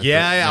too. Like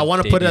Yeah, I my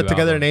want to put it debut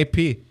together album. in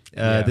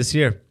AP this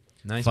year.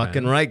 Nice,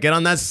 Fucking man. right. Get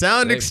on that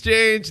sound Like-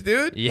 exchange,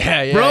 dude.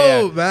 Yeah,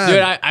 Bro, yeah. man.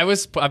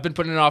 Dude, I've been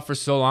putting it off for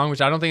so long,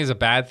 which I don't think is a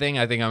bad thing.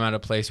 I think I'm at a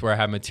place where I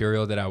have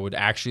material that I would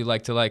actually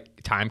like to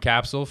like time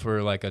capsule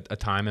for like a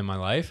time in my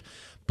life.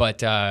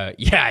 But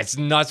yeah, it's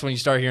nuts when you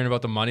start hearing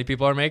about the money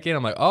people are making.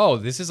 I'm like, oh,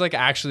 this is like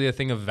actually a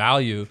thing of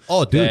value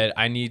Oh, dude. that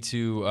I need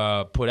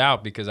to put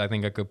out, because I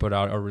think I could put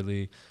out a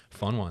really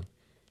fun one,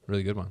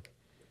 really good one.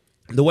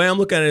 The way I'm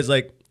looking at it is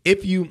like,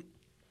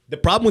 the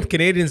problem with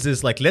Canadians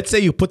is like, let's say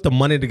you put the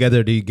money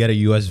together to get a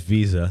US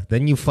visa,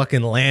 then you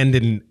fucking land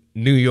in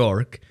New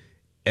York,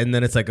 and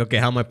then it's like, okay,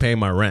 how am I paying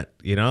my rent?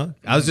 You know?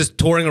 I was just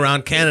touring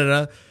around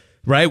Canada,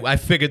 right? I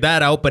figured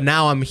that out, but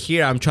now I'm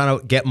here. I'm trying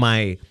to get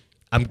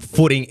I'm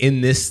footing in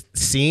this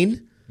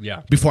scene.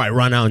 Yeah. Before I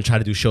run out and try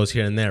to do shows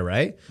here and there,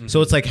 right?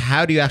 So it's like,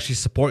 how do you actually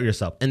support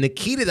yourself? And the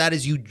key to that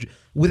is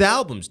with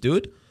albums,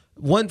 dude.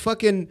 One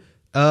fucking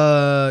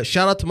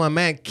shout out to my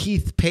man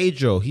Keith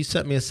Pedro. He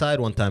set me aside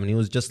one time and he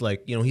was just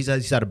like, he's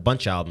had a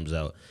bunch of albums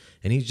out,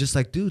 and he's just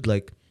like, dude,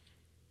 like,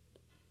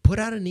 put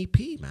out an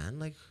EP, man.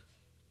 Like,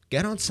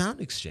 get on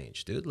Sound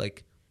Exchange, dude.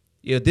 Like,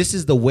 this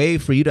is the way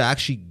for you to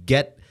actually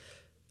get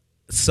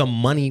some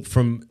money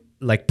from,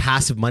 like,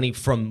 passive money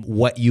from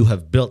what you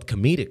have built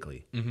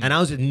comedically.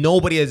 And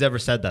nobody has ever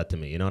said that to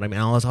me. You know what I mean?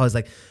 I was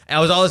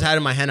always had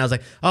in my hand. I was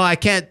like, oh, I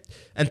can't,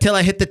 until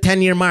I hit the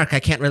 10-year mark, I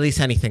can't release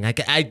anything.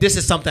 This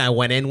is something I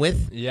went in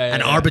with.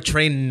 An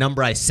arbitrary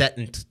number I set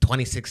in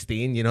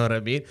 2016. You know what I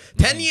mean?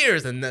 10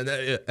 years. And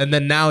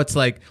then now it's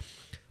like,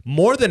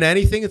 more than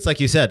anything, it's like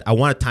you said, I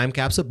want a time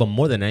capsule, but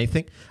more than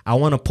anything, I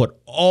want to put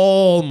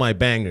all my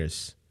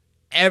bangers,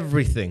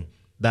 everything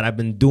that I've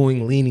been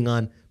doing, leaning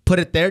on, put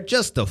it there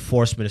just to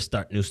force me to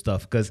start new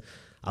stuff, because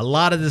a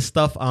lot of this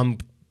stuff,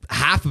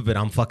 half of it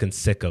I'm fucking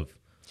sick of.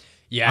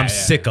 Yeah, I'm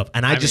sick of,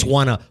 and I just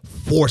want to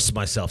force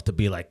myself to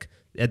be like,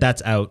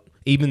 That's out.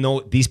 Even though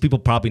these people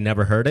probably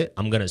never heard it,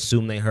 I'm gonna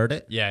assume they heard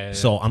it. Yeah.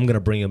 So I'm gonna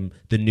bring them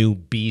the new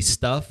B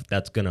stuff.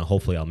 That's gonna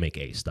hopefully I'll make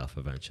A stuff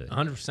eventually.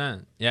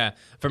 100%. Yeah.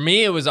 For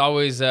me, it was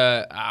always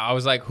I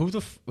was like,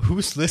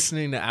 who's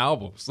listening to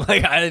albums?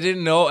 Like I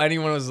didn't know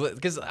anyone was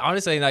because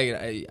honestly, like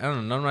I don't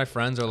know, none of my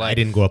friends are like I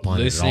didn't grow up on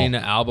it at listening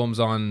all. to albums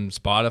on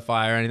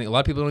Spotify or anything. A lot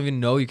of people don't even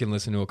know you can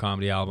listen to a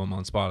comedy album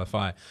on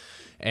Spotify.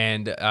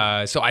 And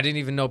so I didn't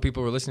even know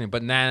people were listening.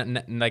 But now,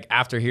 like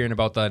after hearing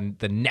about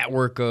the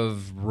network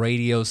of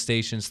radio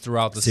stations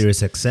throughout the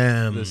Sirius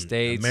XM, the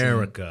States,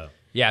 America.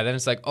 yeah, then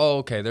it's like, oh,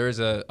 okay, there is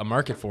a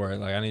market for it.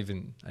 Like I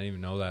didn't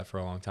even know that for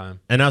a long time.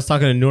 And I was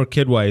talking to Noor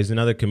Kidwai, he's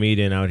another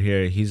comedian out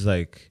here. He's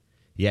like,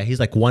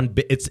 one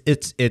bit.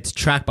 It's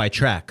track by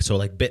track, so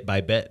like bit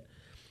by bit.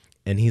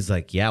 And he's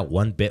like, yeah,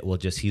 one bit will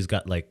just. He's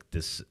got like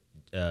this.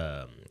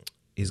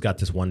 He's got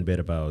this one bit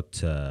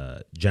about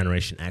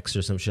Generation X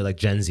or some shit, like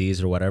Gen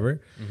Zs or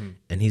whatever. Mm-hmm.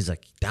 And he's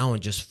like, that one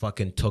just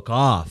fucking took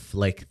off.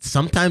 Like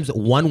sometimes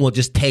one will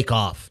just take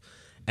off,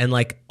 and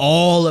like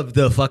all of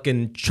the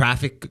fucking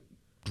traffic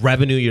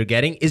revenue you're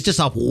getting is just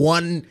off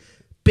one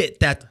bit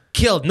that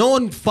killed. No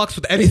one fucks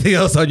with anything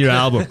else on your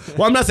album.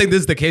 Well, I'm not saying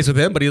this is the case with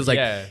him, but he was like,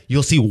 Yeah.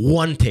 you'll see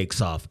one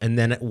takes off, and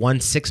then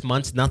at 6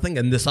 months, nothing,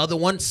 and this other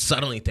one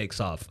suddenly takes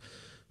off.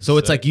 So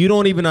it's like you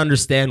don't even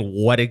understand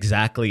what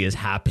exactly is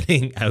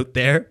happening out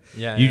there.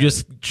 Yeah, you yeah.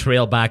 just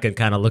trail back and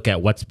kind of look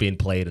at what's being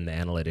played in the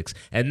analytics.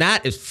 And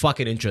that is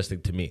fucking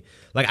interesting to me.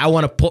 Like I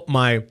want to put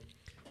my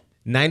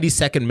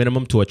 90-second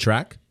minimum to a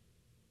track,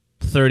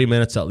 30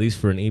 minutes at least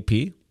for an EP.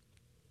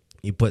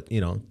 You put,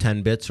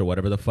 10 bits or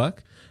whatever the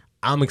fuck.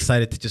 I'm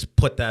excited to just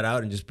put that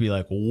out and just be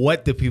like,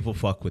 what do people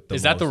fuck with the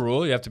Is most? that the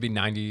rule? You have to be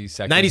 90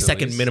 seconds.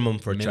 90-second minimum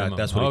for a track.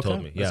 That's what he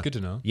told me. Yeah. That's good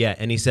to know. Yeah,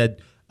 and he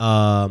said,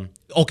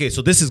 okay,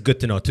 so this is good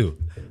to know too.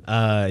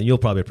 You'll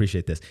probably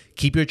appreciate this.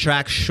 Keep your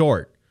track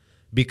short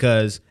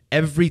because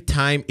every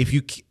time, if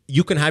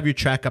you can have your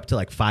track up to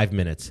like 5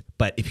 minutes,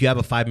 but if you have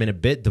a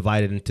 5-minute bit,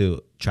 divide it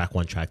into track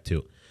 1, track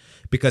 2.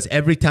 Because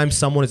every time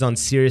someone is on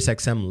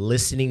SiriusXM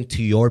listening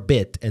to your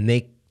bit and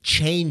they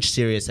change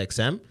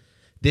SiriusXM,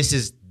 this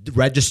is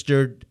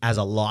registered as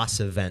a loss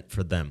event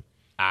for them.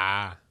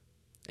 Ah,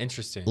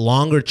 interesting.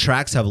 Longer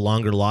tracks have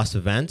longer loss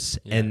events,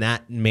 and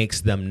that makes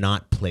them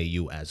not play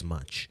you as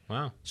much.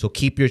 Wow. So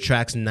keep your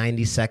tracks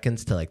 90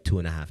 seconds to like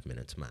 2.5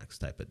 minutes max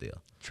type of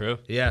deal. True.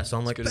 Yeah, so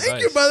I'm like, good thank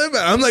advice. you, brother.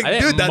 Man. I'm like, I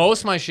think dude, that,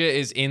 most of my shit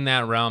is in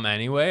that realm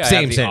anyway. I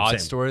Same, have the same, odd same.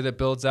 story that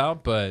builds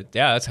out, but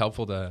yeah, that's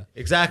helpful to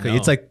exactly. know.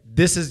 It's like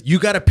you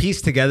got to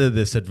piece together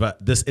this.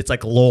 It's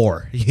like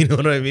lore. You know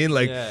what I mean?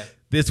 Like, Yeah.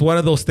 it's one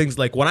of those things.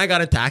 Like when I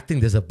got into acting,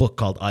 there's a book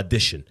called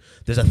Audition.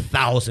 There's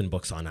 1,000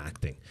 books on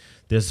acting.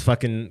 There's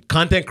fucking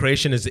content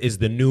creation is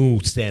the new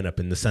stand up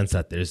in the sense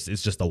that it's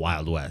just the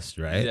Wild West,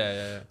 right?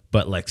 Yeah.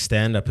 But like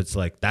stand up, it's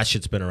like that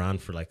shit's been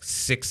around for like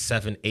 6,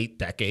 7, 8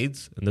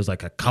 decades, and there's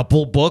like a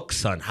couple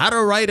books on how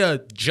to write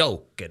a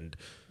joke and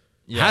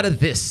how to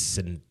this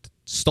and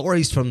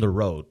stories from the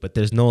road. But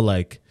there's no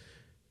like,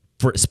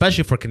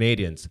 especially for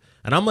Canadians.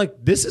 And I'm like,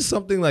 this is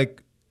something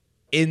like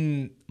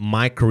in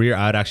my career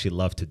I'd actually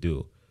love to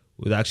do.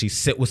 Would actually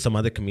sit with some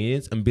other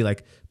comedians and be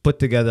like, put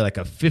together like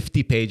a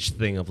 50-page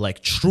thing of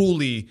like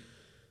truly,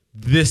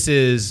 this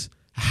is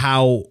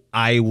how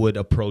I would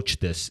approach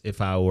this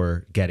if I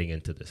were getting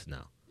into this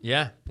now.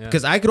 Yeah.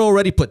 Because I could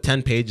already put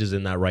 10 pages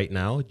in that right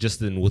now, just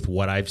with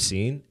what I've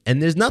seen.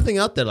 And there's nothing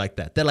out there like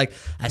that. They're like,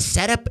 a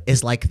setup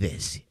is like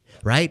this,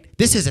 right?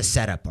 This is a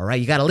setup, all right?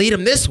 You got to lead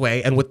them this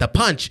way. And with the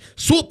punch,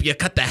 swoop, you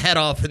cut the head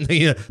off. And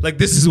like,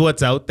 this is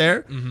what's out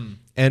there. Mm-hmm.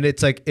 And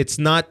it's like, it's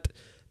not,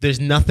 there's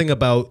nothing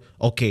about,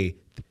 okay,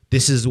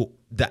 this is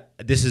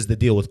the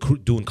deal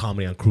with doing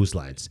comedy on cruise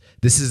lines.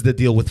 This is the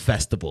deal with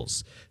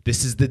festivals.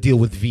 This is the deal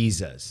with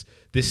visas.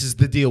 This is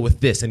the deal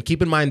with this. And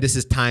keep in mind, this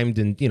is timed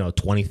in,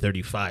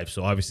 2035.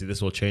 So obviously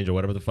this will change or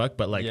whatever the fuck.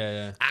 But like,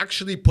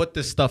 actually put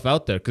this stuff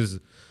out there because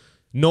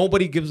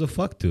nobody gives a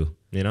fuck to,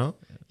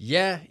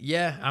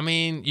 Yeah. I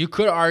mean, you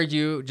could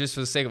argue, just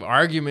for the sake of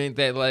argument,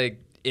 that like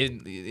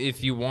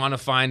if you want to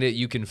find it,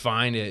 you can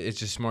find it. It's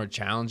just more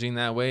challenging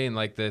that way, in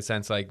like the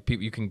sense like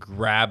people, you can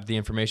grab the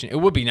information. It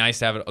would be nice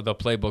to have the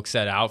playbook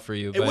set out for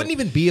you. It wouldn't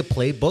even be a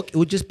playbook. It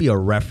would just be a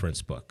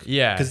reference book.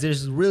 Yeah. Because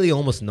there's really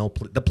almost no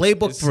the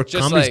playbook It's for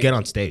just comedies like- get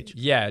on stage.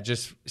 Yeah,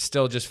 just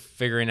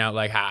figuring out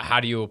like how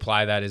do you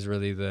apply that is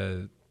really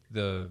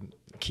the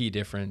key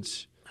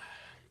difference.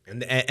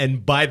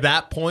 And by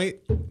that point,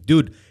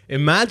 dude,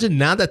 imagine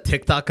now that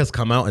TikTok has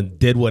come out and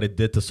did what it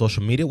did to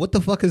social media, what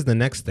the fuck is the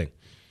next thing?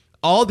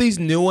 All these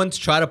new ones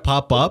try to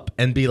pop up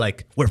and be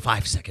like, we're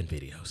 5-second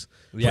videos.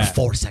 Yeah.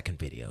 We're 4-second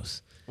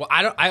videos. Well,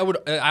 I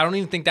don't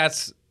even think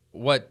that's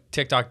what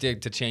TikTok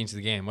did to change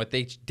the game. What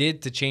they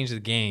did to change the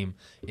game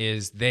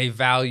is they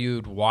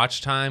valued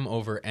watch time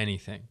over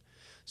anything.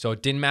 So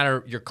it didn't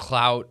matter your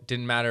clout,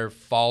 didn't matter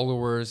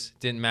followers,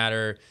 didn't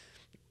matter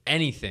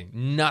anything.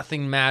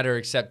 Nothing mattered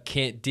except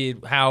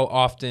how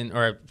often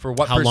or for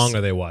what How long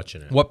are they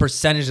watching it? what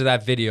percentage of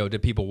that video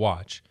did people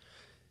watch?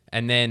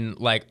 And then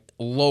like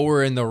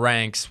lower in the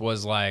ranks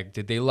was like,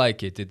 did they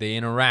like it? Did they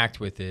interact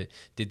with it?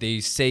 Did they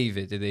save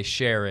it? Did they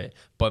share it?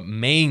 But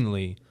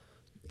mainly,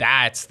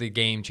 that's the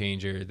game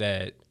changer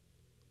that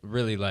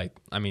really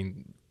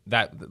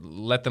that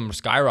let them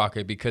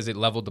skyrocket because it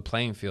leveled the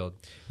playing field.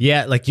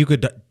 Yeah, like you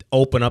could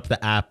open up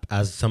the app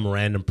as some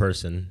random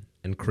person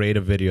and create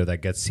a video that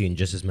gets seen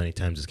just as many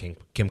times as Kim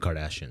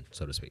Kardashian,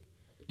 so to speak.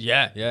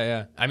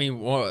 Yeah. I mean,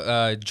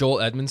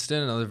 Joel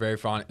Edmondson, another very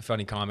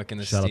funny comic in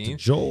the Shout out to scene.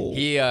 Joel.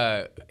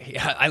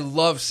 I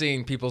love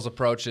seeing people's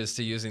approaches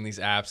to using these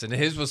apps, and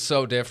his was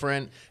so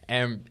different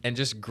and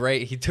just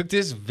great. He took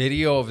this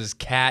video of his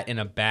cat in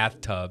a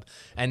bathtub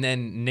and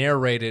then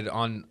narrated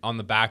on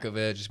the back of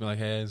it, just be like,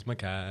 "Hey, it's my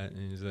cat."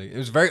 And he's like, it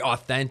was very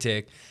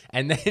authentic.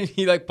 And then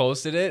he like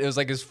posted it. It was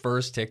like his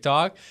first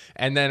TikTok,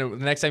 and then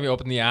the next time he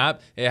opened the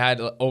app, it had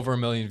over 1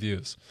 million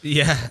views.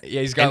 Yeah,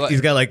 He's got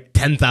like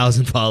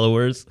 10,000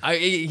 followers.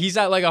 He's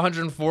at like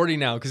 140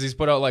 now because he's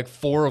put out like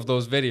 4 of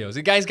those videos.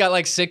 The guy's got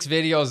like 6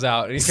 videos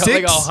out, and he's got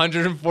like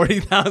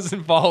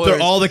 140,000 followers.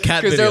 They're all the cat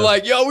videos. Because they're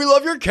like, "Yo, we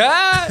love your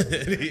cat."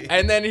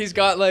 And then he's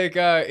got like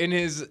in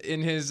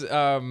his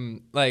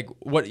like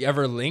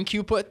whatever link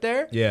you put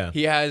there. Yeah.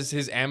 He has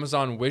his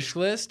Amazon wish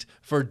list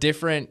for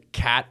different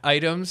cat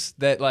items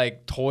that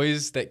like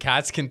toys that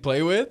cats can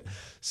play with.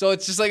 So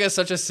it's just like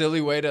such a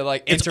silly way to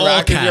like It's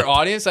interact all with your cat.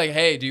 audience. Like,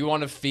 hey, do you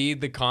want to feed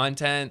the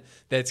content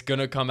that's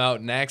gonna come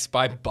out next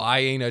by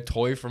buying a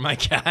toy for my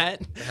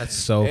cat? That's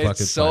so It's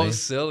fucking so funny.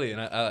 silly,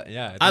 and I think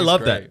I it's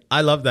love great. that.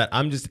 I love that.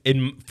 I'm just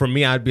for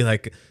me, I'd be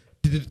like,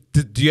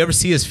 do you ever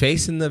see his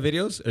face in the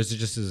videos, or is it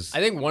just his? I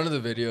think one of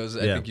the videos,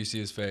 I Yeah. think you see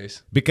his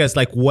face. Because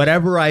like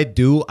whatever I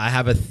do, I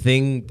have a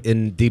thing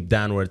in deep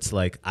down where it's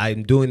like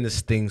I'm doing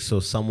this thing so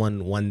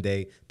someone one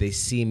day they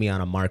see me on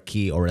a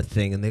marquee or a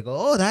thing and they go,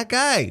 "Oh, that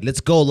guy,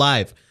 let's go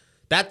live."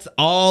 That's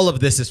all of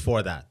this is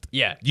for that.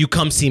 Yeah. You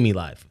come see me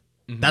live.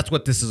 That's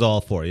what this is all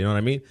for. You know what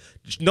I mean?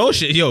 No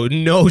shit,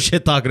 no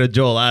shit talking to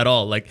Joel at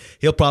all. Like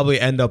he'll probably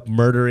end up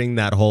murdering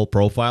that whole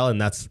profile, and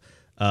that's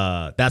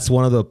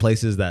one of the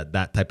places that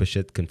type of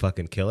shit can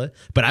fucking kill it.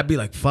 But I'd be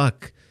like,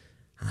 fuck.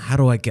 How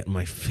do I get in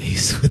my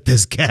face with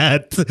this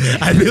cat?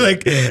 I'd be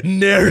like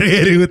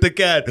narrating with the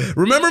cat.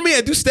 Remember me?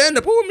 I do stand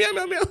up. Oh, meow,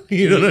 meow, meow.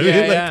 You know what I mean?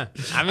 Yeah.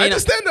 I mean, I do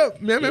stand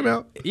up. Meow, meow,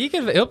 meow.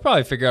 He'll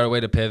probably figure out a way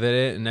to pivot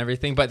it and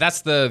everything. But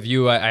that's the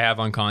view I have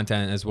on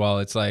content as well.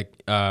 It's like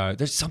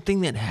there's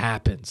something that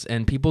happens,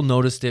 and people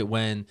noticed it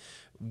when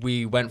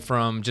we went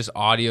from just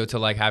audio to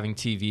like having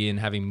TV and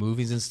having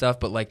movies and stuff.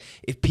 But like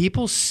if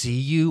people see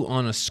you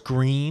on a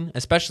screen,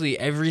 especially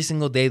every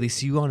single day they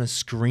see you on a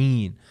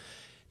screen,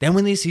 then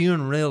when they see you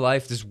in real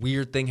life, this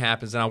weird thing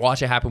happens. And I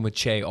watch it happen with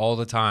Che all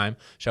the time.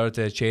 Shout out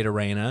to Che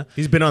Dorena.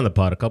 He's been on the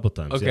pod a couple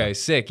times. Okay, yeah.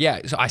 sick. Yeah,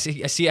 so I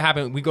see it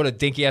happen. We go to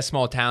dinky ass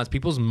small towns.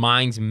 People's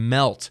minds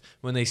melt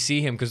when they see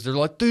him because they're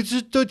like, "This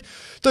is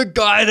the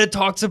guy that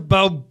talks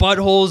about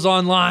buttholes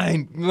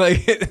online."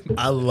 Like,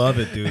 I love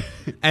it, dude.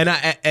 And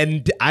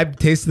I've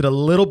tasted a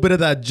little bit of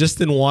that just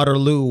in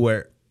Waterloo,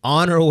 where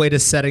on our way to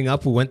setting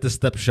up, we went to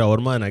Step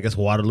Shawarma, and I guess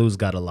Waterloo's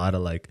got a lot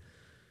of like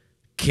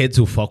kids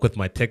who fuck with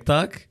my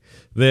TikTok.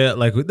 They're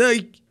like,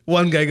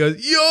 one guy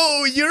goes,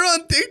 "Yo, you're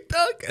on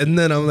TikTok," and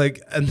then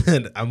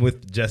I'm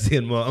with Jesse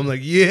and Mo. I'm like,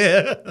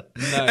 "Yeah,"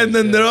 and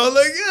then they're all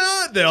like,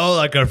 "Yeah," they're all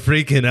like are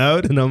freaking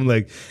out, and I'm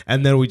like,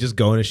 and then we just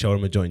go in and show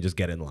them a joint, just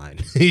get in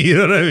line. You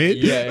know what I mean?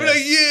 Yeah. We're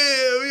like,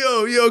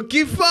 "Yeah, yo,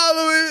 keep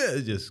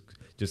following."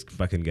 Just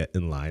fucking get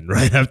in line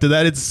right after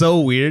that. It's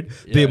so weird.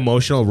 The Yeah.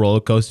 emotional roller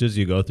coasters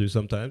you go through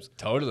sometimes.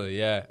 totally,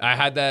 yeah. I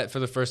had that for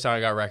the first time I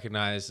got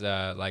recognized.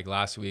 Like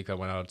last week, I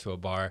went out to a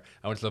bar.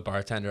 I went to the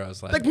bartender. I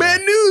was like, Like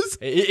Man News.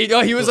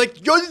 He was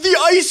like, "You're the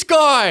ice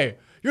guy.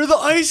 You're the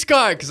ice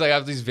guy." Because I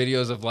have these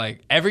videos of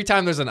like every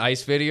time there's an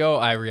ice video,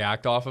 I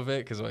react off of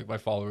it because like my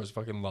followers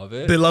fucking love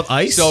it. They love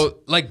ice? So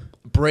like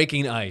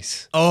breaking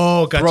ice.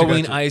 Oh, gotcha.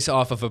 Throwing gotcha. ice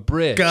off of a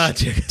bridge.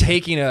 Gotcha.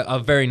 Taking a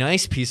very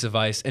nice piece of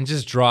ice and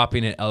just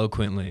dropping it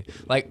eloquently.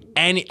 Like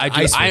Ice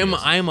I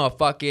videos. am a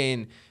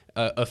fucking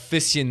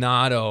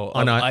aficionado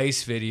of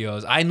ice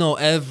videos. I know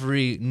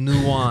every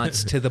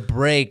nuance to the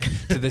break,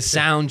 to the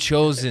sound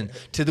chosen,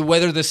 to the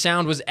whether the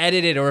sound was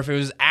edited or if it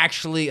was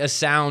actually a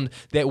sound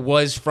that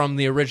was from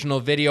the original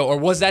video, or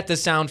was that the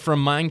sound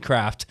from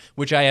Minecraft,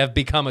 which I have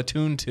become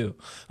attuned to.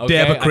 Okay? They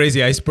have a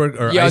crazy iceberg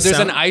or Yeah, ice there's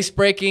sound? an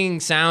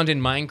ice-breaking sound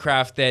in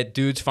Minecraft that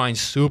dudes find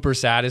super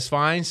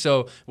satisfying.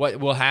 So what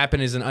will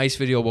happen is an ice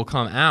video will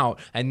come out,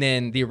 and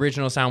then the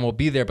original sound will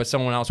be there, but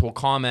someone else will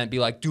comment, be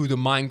like, "Do the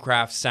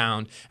Minecraft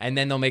sound," and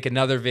then they'll make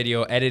another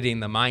video editing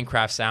the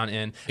Minecraft sound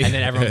in, and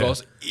then everyone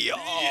goes, "Yo,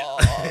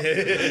 he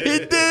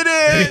did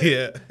it!"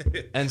 Yeah.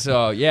 And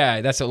so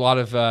yeah, that's a lot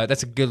of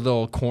that's a good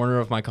little corner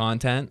of my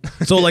content.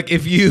 So like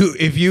if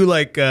you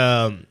like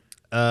saw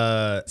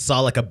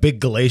like a big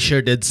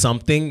glacier did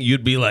something,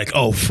 you'd be like,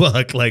 "Oh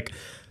fuck," like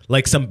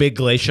some big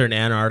glacier in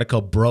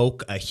Antarctica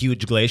broke a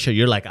huge glacier.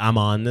 You're like, "I'm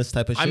on this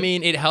type of shit." I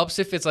mean, it helps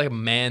if it's like a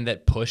man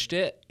that pushed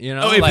it. You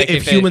know, Oh,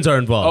 if humans are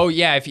involved. Oh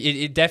yeah, if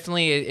it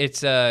definitely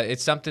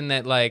it's something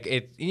that like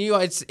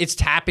it's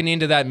tapping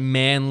into that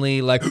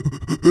manly like,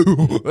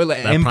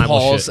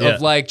 impulse shit, yeah.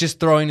 of like just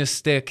throwing a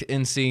stick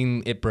and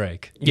seeing it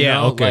break. You Yeah,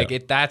 know? okay.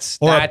 Like that's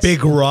a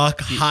big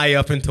rock high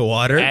up into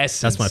water.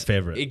 essence. That's my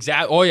favorite.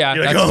 Exactly. Oh yeah,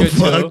 You're like, that's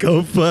good too.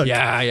 oh fuck.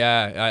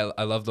 Yeah.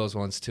 I love those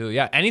ones too.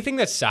 Yeah, anything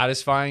that's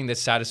satisfying, that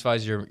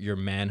satisfies your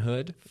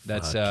manhood.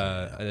 That's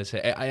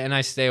and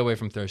I stay away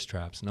from thirst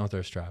traps. No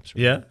thirst traps.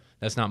 Yeah.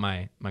 That's not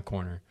my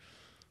corner.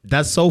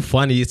 That's so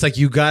funny. It's like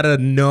you gotta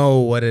know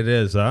what it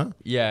is, huh?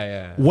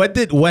 Yeah. What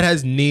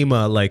has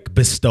Nima like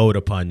bestowed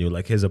upon you,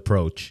 like his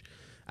approach?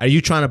 Are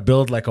you trying to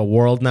build like a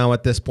world now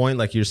at this point?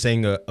 Like you're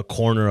saying a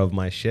corner of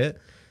my shit?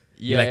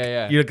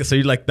 Yeah. You're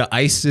like the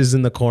ice is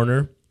in the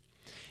corner?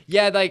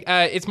 Yeah, like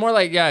it's more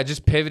like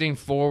just pivoting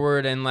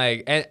forward and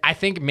I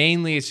think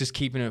mainly it's just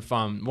keeping it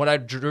fun. What I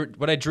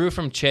drew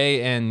from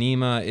Che and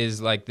Nima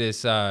is like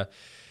this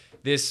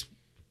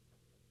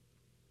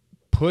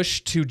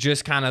push to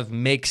just kind of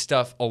make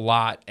stuff a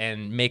lot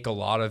and make a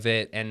lot of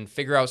it and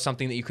figure out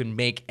something that you can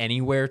make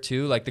anywhere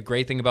too. Like the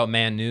great thing about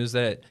Man News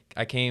that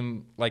I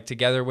came like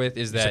together with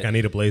is that It's like I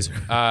need a blazer.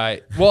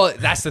 well,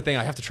 that's the thing.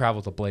 I have to travel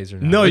with a blazer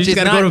now. No, you which just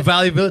is gotta go not- to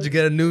Valley Village and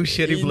get a new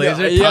shitty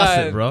blazer. Yeah, Toss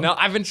it, bro. No,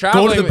 I've been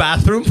traveling. Go to the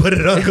bathroom, put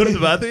it on. Go to the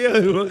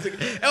bathroom.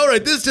 Yeah. All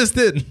right, this just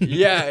did.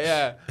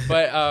 Yeah.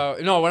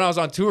 But no, when I was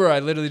on tour, I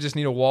literally just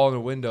need a wall and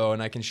a window,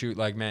 and I can shoot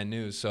like Man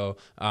News. So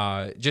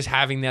just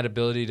having that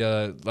ability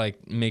to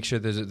like make sure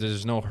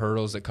there's no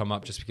hurdles that come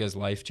up just because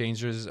life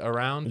changes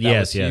around. That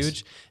was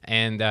huge.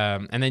 And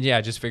then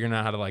just figuring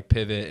out how to like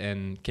pivot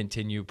and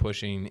continue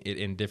pushing it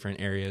in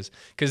different areas.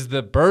 Because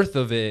the birth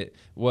of it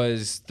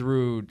was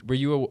through. Were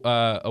you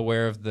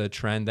aware of the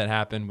trend that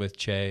happened with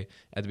Che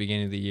at the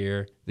beginning of the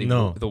year?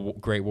 No. The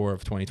Great War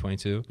of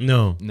 2022.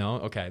 No.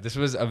 Okay. This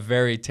was a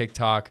very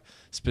TikTok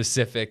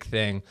specific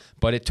thing,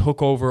 but it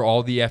took over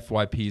all the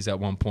FYPs at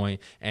one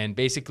point, and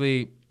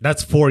basically.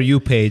 That's For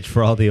You page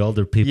for all the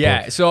older people.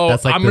 Yeah, so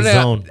that's like I'm the gonna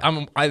zone.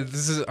 I'm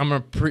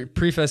gonna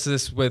preface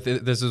this with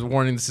this is a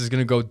warning. This is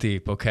gonna go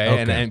deep,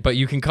 okay? Okay. But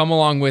you can come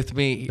along with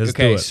me. Let's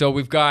okay, do it. so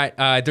we've got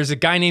there's a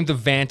guy named the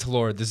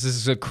Vantlord. This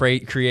is a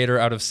creator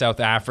out of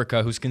South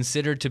Africa who's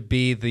considered to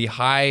be the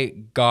high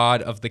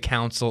god of the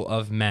Council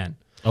of Men.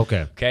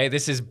 Okay,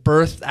 this is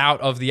birthed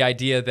out of the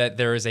idea that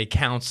there is a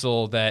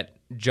council that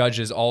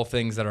judges all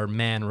things that are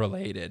man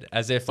related,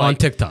 as if like, on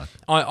TikTok,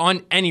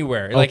 on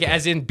anywhere, like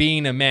as in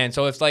being a man.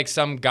 So if like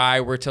some guy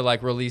were to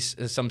like release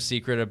some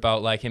secret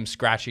about like him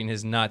scratching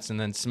his nuts and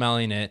then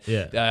smelling it,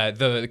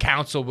 the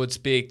council would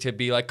speak to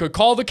be like,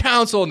 call the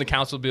council, and the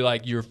council would be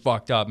like, you're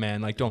fucked up,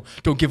 man. Like don't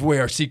give away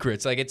our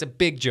secrets. Like it's a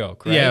big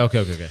joke, right? Yeah.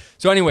 Okay.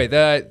 So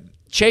anay,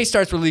 Che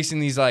starts releasing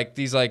these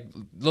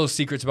little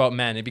secrets about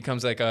men. It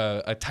becomes like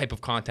a type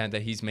of content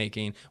that he's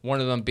making.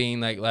 One of them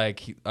being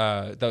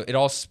it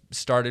all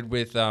started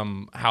with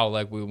how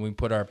like when we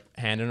put our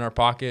hand in our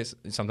pockets,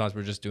 sometimes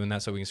we're just doing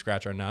that so we can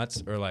scratch our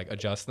nuts or like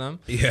adjust them.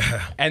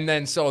 Yeah. And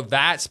then so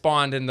that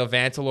spawned in the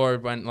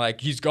Vantlord when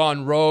like he's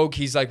gone rogue.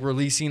 He's like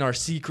releasing our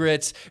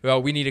secrets.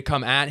 We need to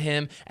come at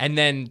him. And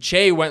then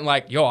Che went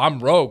like, yo, I'm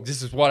rogue.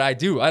 This is what I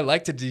do. I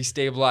like to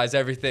destabilize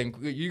everything.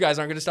 You guys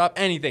aren't going to stop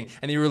anything.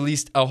 And he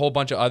released a whole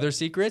bunch of other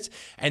secrets,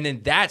 and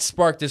then that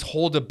sparked this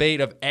whole debate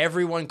of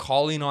everyone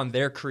calling on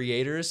their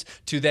creators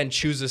to then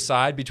choose a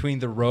side between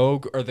the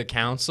rogue or the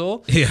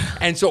council. Yeah.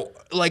 And so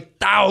like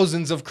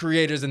thousands of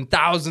creators and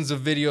thousands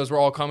of videos were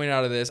all coming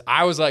out of this.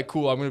 I was like,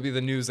 cool, I'm going to be the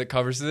news that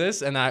covers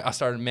this, and I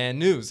started Man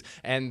News,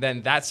 and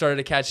then that started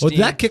to catch steam. Did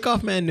that kick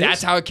off Man News?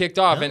 That's how it kicked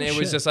off. Oh, And it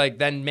was shit. just like,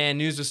 then Man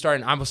News was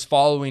starting. I was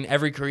following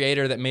every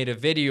creator that made a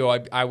video.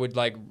 I would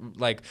like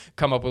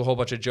come up with a whole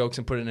bunch of jokes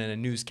and put it in a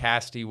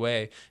newscasty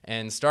way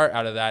and start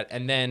out of that.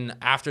 And then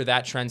after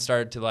that trend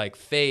started to like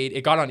fade,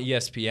 it got on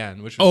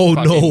ESPN, which was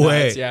no fucking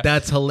way. nuts. Yeah.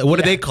 That's hilarious. What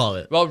do they call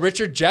it? Well,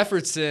 Richard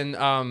Jefferson,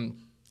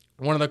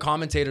 one of the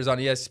commentators on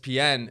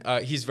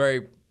ESPN, he's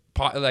very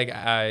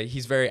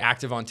he's very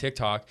active on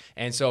TikTok,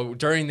 and so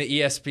during the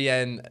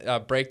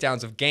ESPN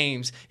breakdowns of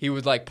games, he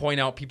would like point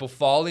out people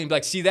falling,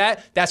 like, see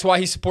that? That's why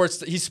he supports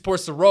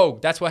the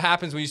rogue. That's what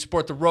happens when you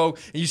support the rogue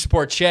and you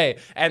support Che.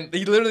 And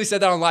he literally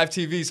said that on live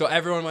TV, so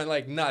everyone went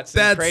like nuts.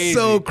 That's crazy.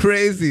 so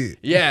crazy.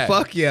 Yeah.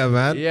 Fuck yeah,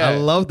 man. Yeah. I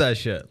love that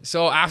shit.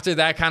 So after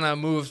that kind of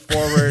moved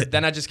forward,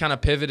 then I just kind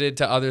of pivoted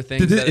to other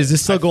things. Is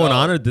this still going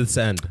on, or did this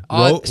end?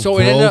 So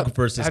it ended Rogue up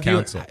versus have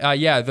council.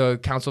 The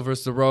council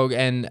versus the rogue,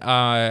 and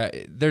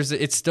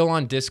it's still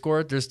on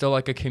Discord. There's still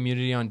like a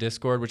community on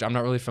Discord, which I'm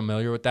not really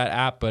familiar with that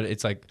app, but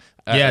it's like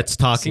it's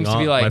talking. Seems to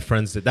be like my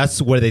friends.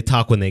 That's where they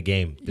talk when they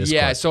game. Discord.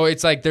 Yeah, so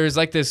it's like there's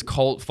like this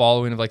cult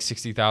following of like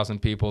 60,000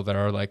 people that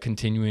are like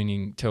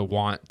continuing to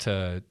want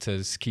to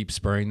keep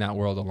spurring that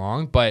world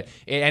along, but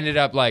it ended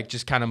up like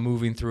just kind of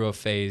moving through a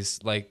phase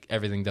like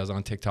everything does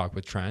on TikTok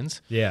with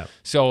trends. Yeah.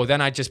 So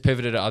then I just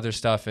pivoted to other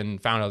stuff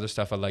and found other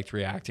stuff I liked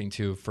reacting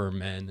to for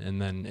men, and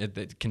then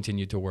it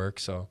continued to work.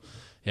 So,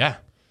 yeah.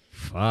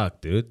 Fuck,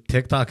 dude.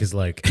 TikTok is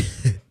like,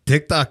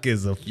 TikTok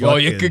is a Yo,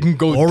 you fucking can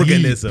go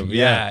organism. deep.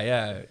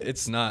 Yeah,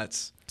 it's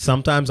nuts.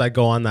 Sometimes I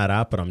go on that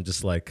app, and I'm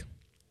just like,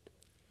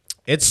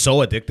 It's so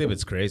addictive.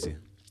 It's crazy.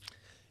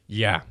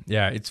 Yeah,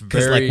 it's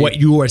Because very like what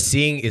you are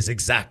seeing is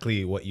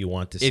exactly what you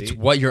want to see. it's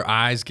what your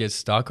eyes get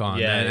stuck on,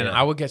 Yeah, man. And yeah.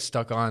 I would get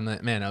stuck on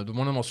that, man. One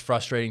of the most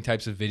frustrating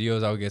types of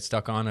videos I would get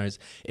stuck on is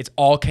it's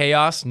all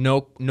chaos,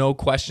 no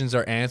questions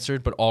are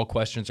answered, but all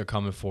questions are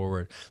coming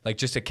forward. Like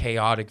just a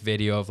chaotic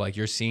video of like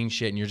you're seeing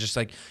shit and you're just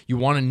like you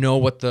want to know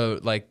what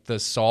the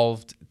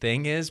solved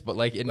thing is, but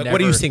like it Like, never.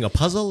 what are you seeing? A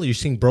puzzle? Are you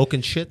seeing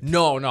broken shit?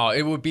 No,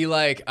 it would be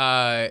like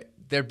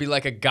there'd be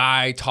like a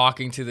guy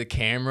talking to the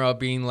camera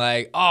being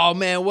like, "Oh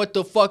man, what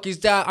the fuck is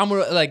that? I'm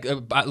gonna like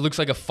it looks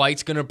like a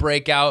fight's gonna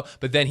break out,"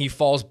 but then he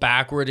falls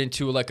backward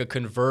into like a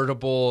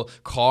convertible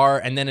car,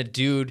 and then a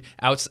dude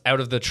out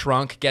of the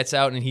trunk gets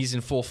out and he's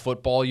in full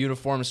football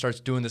uniform and starts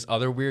doing this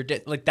other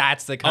weird like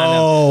that's the kind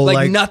of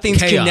like nothing's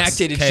chaos,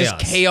 connected. It's just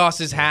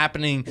chaos is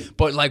happening,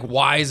 but like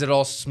why is it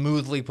all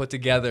smoothly put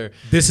together?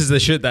 This is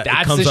the shit that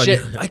That's comes the on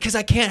shit you. because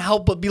I can't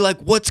help but be like,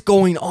 what's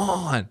going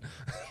on?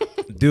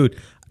 Dude.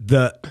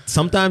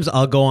 Sometimes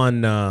I'll go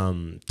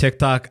on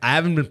TikTok. I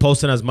haven't been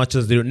posting as much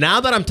as do.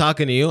 Now that I'm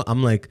talking to you,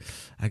 I'm like,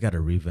 I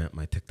gotta revamp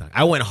my TikTok.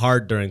 I went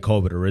hard during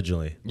COVID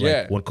originally.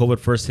 Yeah. When COVID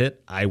first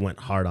hit, I went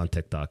hard on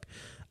TikTok.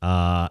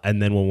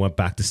 And then when we went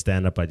back to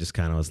stand up, I just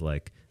kind of was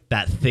like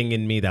that thing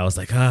in me that was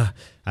like, I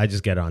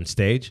just get on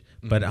stage.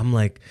 But I'm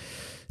like,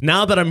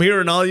 now that I'm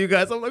hearing all you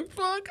guys, I'm like,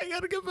 fuck, I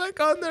gotta get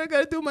back on there. I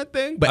gotta do my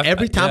thing. But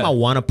every time yeah. I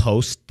want to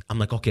post, I'm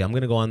like, okay, I'm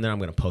gonna go on there. I'm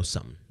gonna post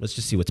something. Let's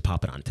just see what's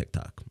popping on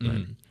TikTok.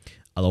 Right?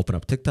 I'll open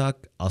up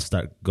TikTok. I'll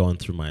start going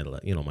through my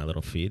my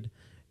little feed,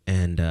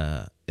 and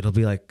it'll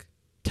be like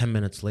 10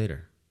 minutes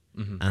later,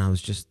 and I'm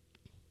just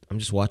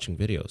watching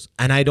videos,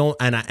 and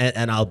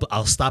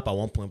I'll stop at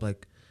one point, be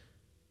like,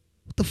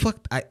 what the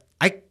fuck?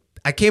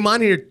 I came on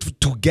here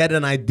to get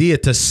an idea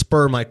to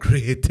spur my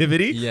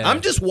creativity. Yeah.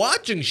 I'm just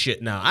watching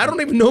shit now. I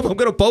don't even know if I'm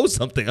gonna post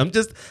something. I'm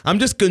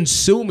just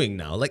consuming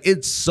now. Like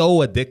it's so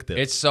addictive.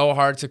 It's so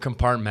hard to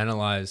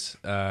compartmentalize.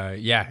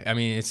 Yeah, I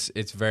mean,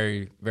 it's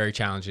very, very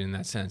challenging in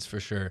that sense,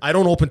 for sure. I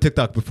don't open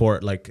TikTok before,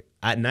 like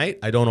at night.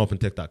 I don't open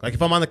TikTok. Like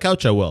if I'm on the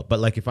couch, I will. But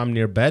like if I'm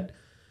near bed,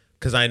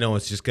 because I know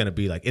it's just gonna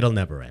be like it'll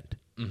never end.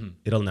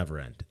 It'll never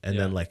end. And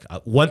then like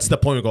once the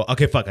point we go,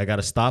 okay, fuck, I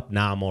gotta stop.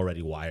 Now I'm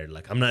already wired.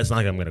 Like I'm not. It's not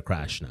like I'm gonna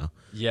crash now.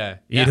 Yeah.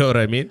 You know what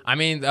I mean? I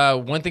mean,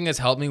 one thing that's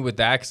helped me with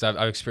that, because I've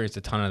experienced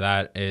a ton of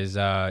that, is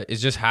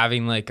just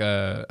having like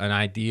an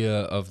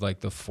idea of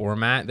like the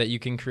format that you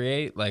can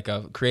create, like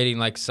creating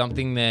like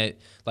something that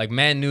like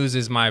Man News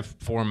is my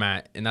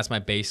format and that's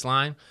my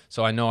baseline.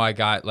 So I know I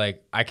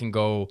can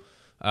go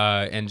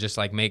and just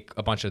like make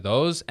a bunch of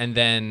those and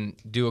then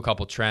do a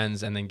couple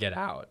trends and then get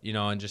out,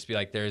 and just be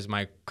like, there's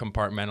my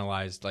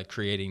compartmentalized like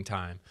creating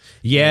time.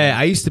 Yeah,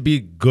 I used to be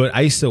good.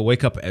 I used to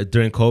wake up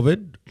during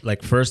COVID,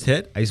 like first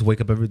hit. I used to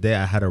wake up every day.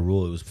 I had a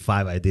rule. It was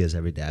 5 ideas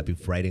every day. I'd be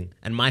writing,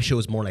 and my show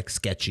was more like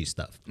sketchy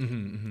stuff,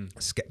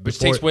 Which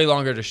takes way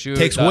longer to shoot.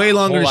 Takes The way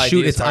longer to whole shoot.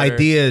 idea's It's harder.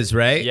 ideas,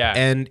 right? Yeah.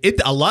 And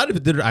a lot of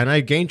it did, and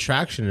I gained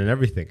traction and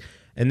everything.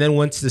 And then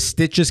once the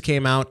stitches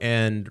came out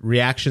and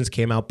reactions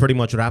came out, pretty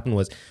much what happened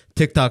was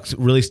TikToks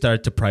really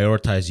started to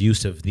prioritize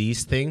use of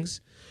these things.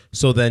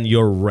 So then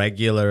your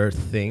regular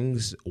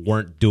things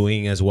weren't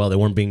doing as well. They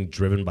weren't being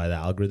driven by the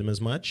algorithm as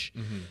much.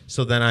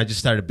 So then I just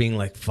started being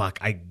like, fuck,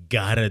 I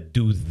gotta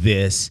do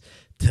this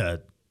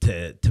to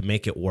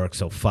make it work.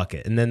 So fuck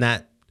it. And then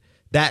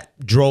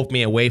that drove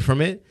me away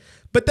from it.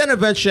 But then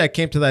eventually I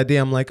came to the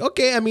idea, I'm like,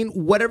 okay, I mean,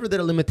 whatever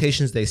the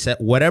limitations they set,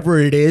 whatever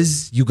it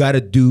is you got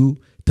to do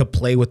to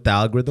play with the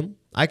algorithm,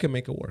 I can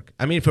make it work.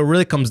 I mean, if it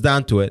really comes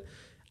down to it,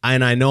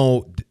 and I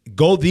know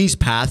go these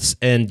paths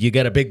and you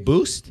get a big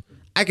boost,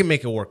 I can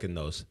make it work in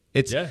those.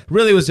 It's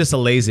really was just a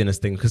laziness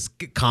thing because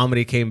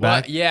comedy came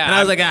back. Yeah, and I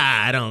was like,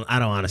 I don't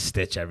want to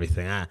stitch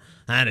everything.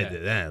 I didn't do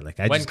that. Like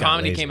when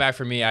comedy came back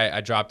for me,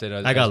 I dropped it.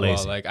 I got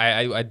lazy. Like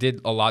I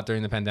did a lot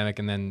during the pandemic,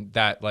 and then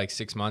that like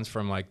 6 months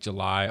from like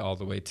July all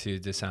the way to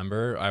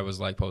December, I was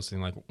like posting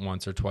like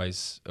once or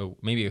twice,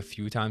 maybe a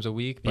few times a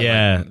week. But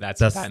like,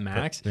 that's at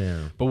max.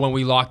 But when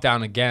we locked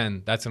down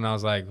again, that's when I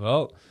was like,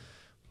 well.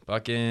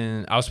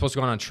 Fucking, I was supposed to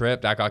go on a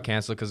trip that got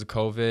canceled because of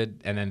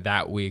COVID, and then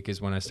that week is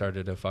when I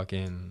started to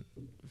fucking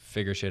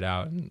figure shit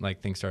out, and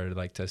like things started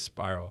like to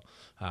spiral.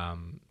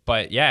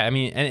 But yeah, I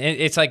mean, and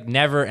it's like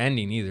never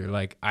ending either.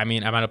 Like, I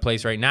mean, I'm at a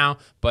place right now,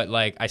 but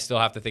like I still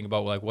have to think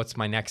about like what's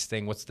my next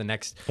thing, what's the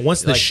next.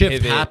 Once the like, shift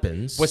pivot?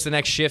 happens, What's the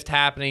next shift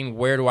happening?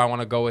 Where do I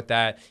want to go with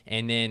that?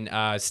 And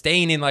then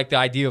staying in like the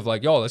idea of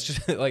like, yo, let's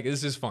just like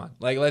this is fun.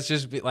 Like let's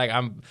just be like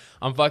I'm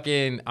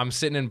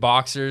sitting in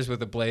boxers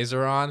with a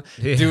blazer on,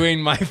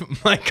 doing my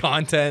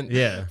content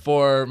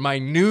for my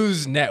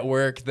news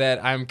network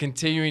that I'm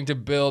continuing to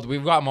build.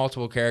 We've got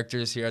multiple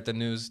characters here at the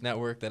news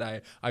network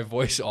that I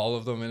voice all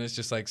of them, and it's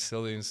just like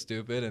silly and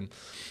stupid, and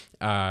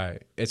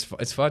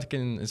it's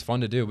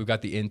fun to do. We've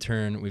got the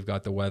intern, we've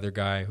got the weather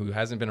guy who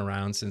hasn't been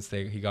around since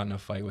he got in a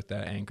fight with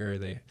that anchor.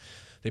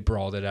 They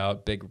brawled it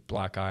out, big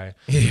black eye,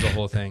 the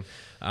whole thing.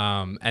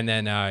 And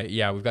then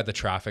we've got the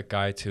traffic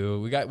guy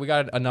too. We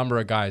got a number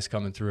of guys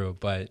coming through,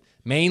 but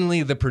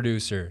mainly the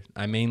producer.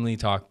 I mainly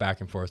talk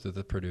back and forth with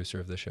the producer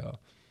of the show.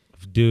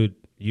 Dude,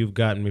 You've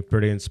gotten me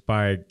pretty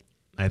inspired.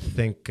 I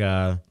think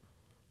I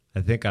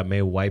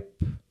may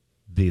wipe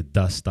the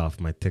dust off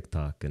my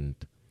TikTok and.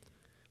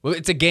 Well,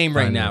 it's a game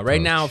right Find now. an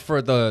Right now,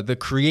 approach. for the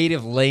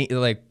creative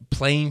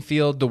playing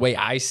field, the way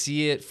I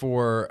see it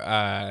for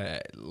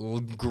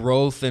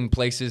growth and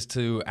places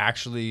to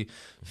actually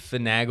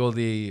finagle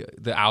the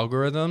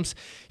algorithms,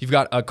 you've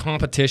got a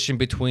competition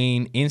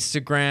between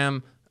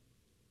Instagram,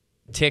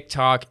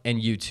 TikTok,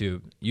 and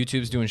YouTube.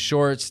 YouTube's doing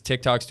shorts,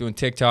 TikTok's doing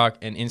TikTok,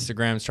 and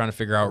Instagram's trying to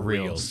figure out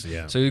Reels.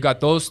 Yeah. So you've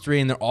got those three,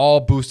 and they're all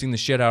boosting the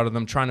shit out of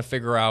them, trying to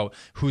figure out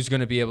who's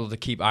going to be able to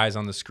keep eyes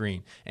on the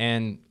screen.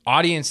 And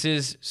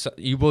audiences,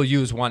 you will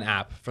use one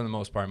app for the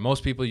most part.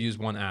 Most people use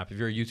one app. If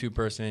you're a YouTube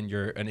person,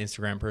 you're an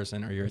Instagram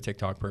person, or you're a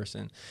TikTok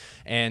person.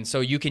 And so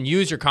you can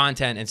use your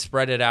content and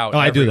spread it out. Oh,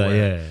 I do that.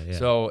 everywhere. Yeah.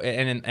 So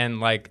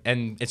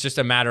and it's just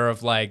a matter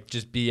of like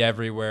just be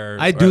everywhere.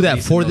 I or do at that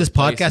least for in this those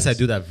podcast. places. I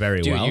do that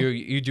very Dude, well.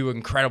 you do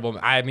incredible.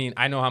 I mean,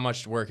 I know how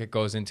much work it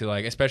goes into,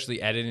 like,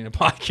 especially editing a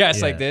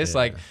podcast like this. Yeah.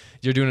 Like,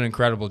 you're doing an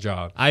incredible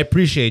job. I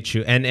appreciate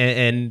you,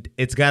 and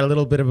it's got a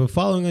little bit of a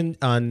following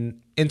on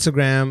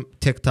Instagram,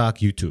 TikTok,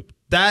 YouTube.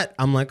 That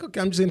I'm like,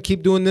 okay, I'm just gonna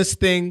keep doing this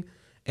thing,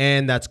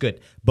 and that's good.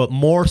 But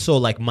more so,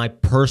 like my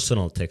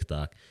personal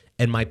TikTok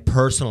and my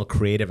personal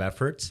creative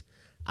efforts,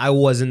 I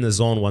was in the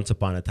zone once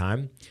upon a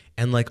time,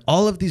 and like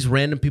all of these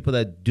random people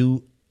that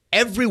do,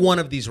 every one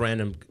of these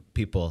random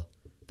people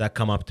that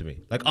come up to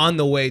me, like on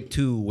the way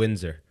to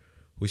Windsor.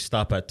 We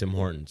stop at Tim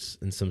Hortons,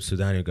 and some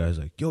Sudani guy's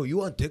like, yo,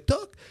 you on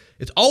TikTok?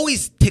 It's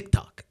always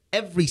TikTok.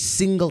 Every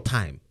single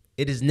time.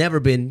 It has never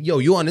been, yo,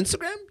 you on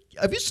Instagram?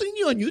 Have you seen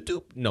you on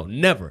YouTube? No,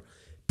 never.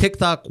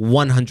 TikTok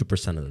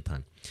 100% of the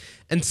time.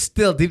 And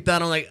still, deep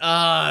down, I'm like,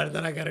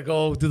 then I got to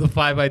go do the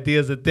 5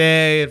 ideas a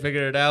day and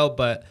figure it out.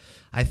 But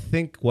I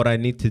think what I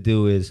need to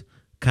do is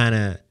kind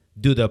of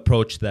do the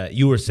approach that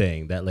you were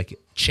saying, that like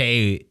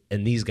Che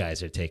and these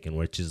guys are taking,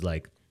 which is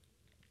like,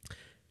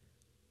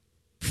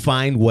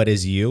 find what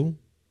is you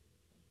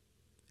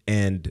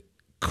and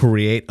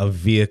create a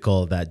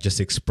vehicle that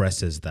just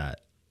expresses that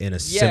in a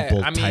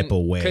simple type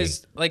of way.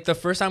 Because like the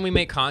first time you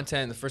make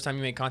content,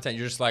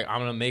 you're just like, I'm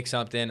gonna make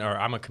something, or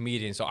I'm a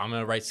comedian, so I'm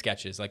gonna write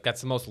sketches. Like that's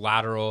the most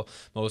lateral,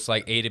 most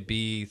like A to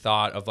B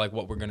thought of like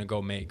what we're gonna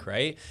go make,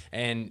 right?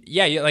 And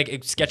yeah,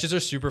 like sketches are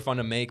super fun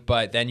to make,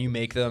 but then you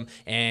make them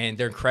and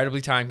they're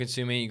incredibly time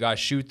consuming. You gotta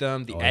shoot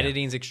them. The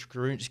editing's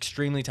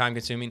extremely time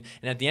consuming,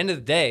 and at the end of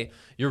the day,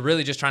 you're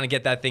really just trying to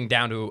get that thing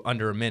down to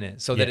under a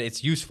minute so that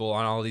it's useful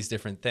on all these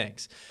different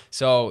things.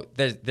 So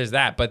there's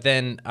that. But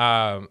then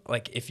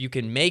like if you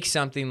can make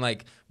something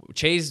like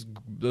Che's,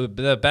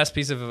 the best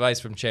piece of advice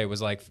from Che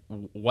was like,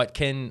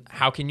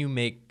 how can you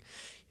make,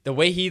 the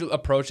way he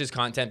approached his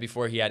content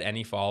before he had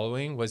any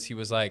following was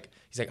he's like,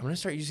 I'm going to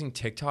start using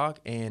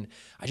TikTok and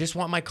I just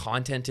want my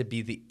content to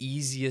be the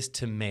easiest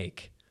to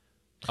make.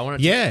 I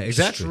want it to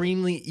be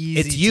extremely easy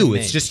It's you. to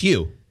make. It's just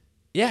you.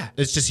 Yeah.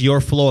 It's just your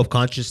flow of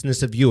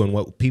consciousness of you, and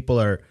what people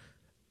are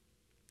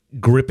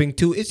gripping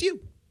to is you.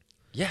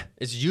 Yeah,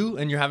 it's you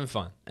and you're having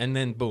fun, and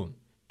then boom,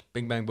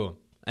 bing bang boom,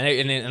 and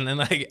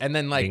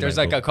then like there's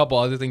like a couple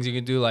other things you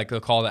can do, like the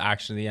call to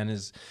action at the end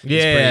is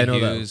pretty I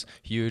know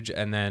huge,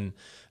 and then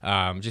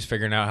just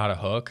figuring out how to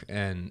hook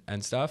and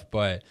stuff,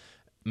 but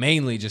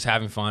mainly just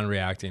having fun,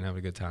 reacting, having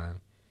a good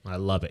time. I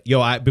love it.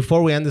 Yo,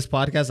 before we end this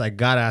podcast, I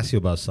gotta ask you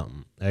about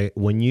something.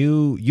 When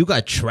you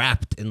got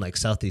trapped in like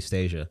Southeast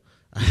Asia,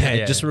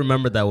 I just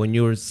remembered that when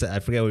you were, I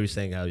forget what you were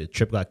saying, how your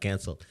trip got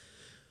canceled.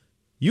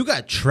 You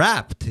got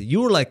trapped.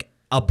 You were like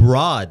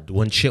abroad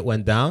when shit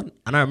went down.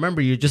 And I remember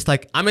you're just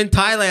like, I'm in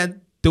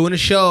Thailand doing a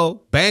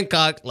show,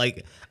 Bangkok.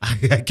 Like,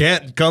 I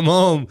can't come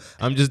home.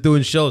 I'm just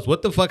doing shows.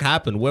 What the fuck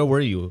happened? Where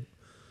were you?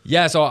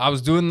 Yeah, so I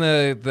was doing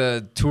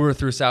the tour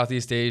through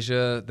Southeast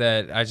Asia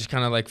that I just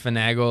kind of like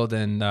finagled,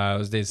 and I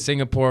was in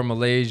Singapore,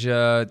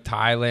 Malaysia,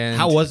 Thailand.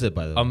 How was it,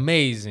 by the way?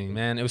 Amazing,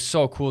 man. It was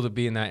so cool to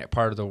be in that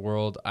part of the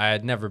world. I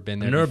had never been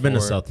there. I've never been to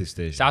before. Southeast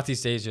Asia.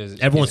 Southeast Asia is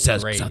Everyone is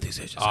says great. Southeast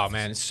Asia. Oh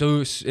man,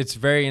 it's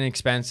very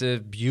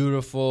inexpensive,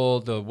 beautiful.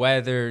 The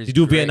weather is You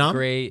do Vietnam?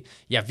 Great.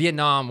 Yeah,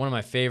 Vietnam, one of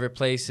my favorite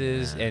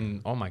places,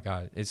 and oh my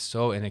god, it's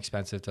so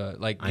inexpensive to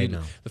like. I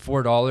know. The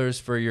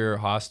 $4 for your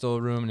hostel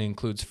room, and it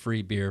includes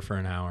free beer for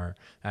an hour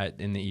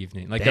in the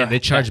evening. Like Damn, they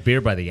charge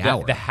beer by the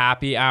hour. The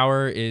happy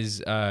hour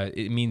is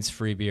it means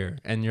free beer,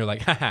 and you're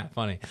like, haha,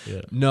 funny.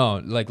 Yeah. No,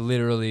 like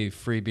literally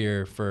free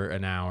beer for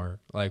an hour,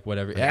 like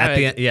whatever. At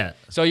the end, yeah.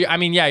 So you're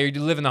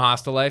living the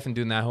hostel life and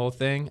doing that whole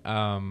thing.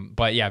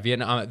 But yeah,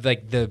 Vietnam,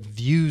 like the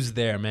views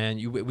there, man.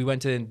 We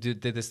went to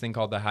did this thing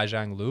called the Ha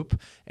Giang Loop,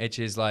 which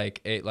is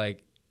like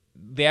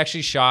they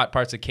actually shot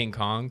parts of King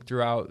Kong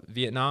throughout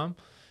Vietnam.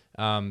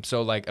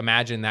 So like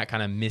imagine that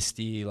kind of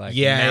misty, like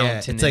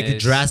mountainous. It's like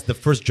the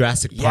first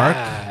Jurassic Park.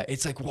 Yeah,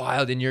 it's like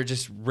wild, and you're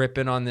just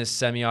ripping on this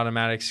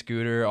semi-automatic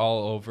scooter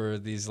all over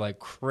these like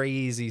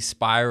crazy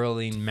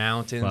spiraling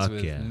mountains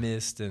with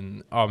mist,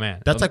 and oh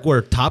man, That's like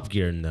where Top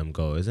Gear and them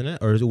go, isn't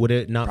it? Or would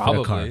it not fit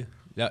a car?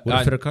 Yeah, Would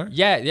it fit a car?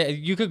 Yeah,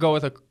 you could go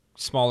with a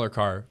smaller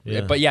car.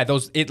 Yeah. But yeah,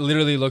 it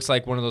literally looks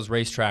like one of those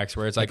racetracks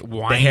where it's like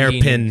winding,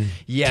 hairpin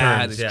yeah,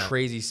 turns, there's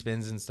crazy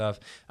spins and stuff.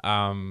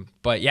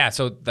 But yeah,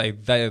 so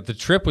the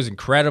trip was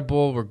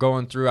incredible. We're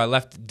going through. I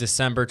left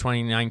December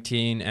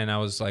 2019, and I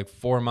was like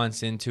 4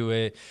 months into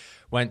it.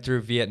 Went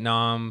through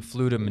Vietnam,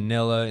 flew to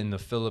Manila in the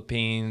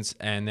Philippines,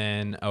 and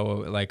then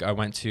I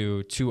went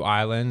to 2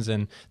 islands.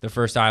 And the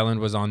first island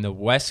was on the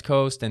west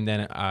coast, and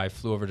then I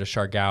flew over to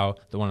Siargao,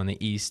 the one on the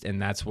east, and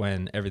that's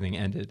when everything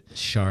ended.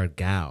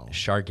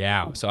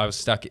 Siargao. So I was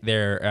stuck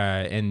there,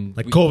 and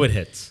COVID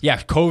hits. Yeah,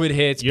 COVID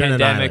hits. You're in an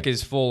Pandemic island.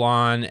 is full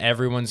on.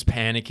 Everyone's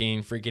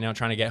panicking, freaking out,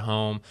 trying to get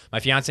home. My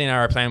fiance and I,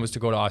 our plan was to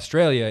go to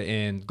Australia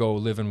and go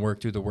live and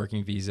work through the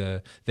working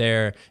visa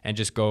there, and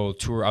just go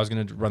tour. I was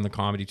going to run the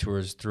comedy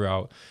tours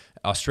throughout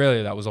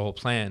Australia. That was the whole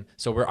plan.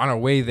 So we're on our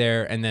way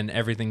there, and then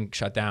everything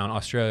shut down.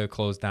 Australia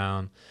closed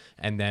down,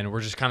 and then we're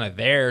just kind of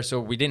there.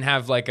 So we didn't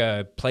have like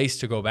a place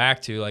to go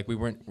back to. Like we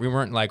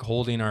weren't like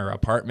holding our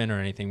apartment or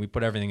anything. We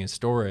put everything in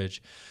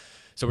storage.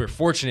 So we were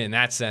fortunate in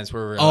that sense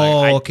where we were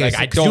okay.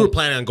 I So you were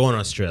planning on going to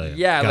Australia.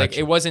 yeah, like Gotcha.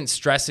 it wasn't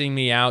stressing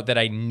me out that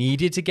I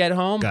needed to get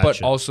home, but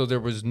Gotcha. also there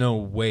was no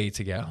way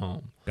to get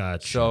home.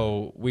 Gotcha.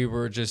 So we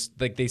were just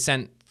like, they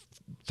sent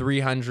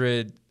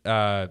 300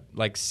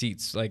 like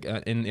seats, like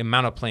in the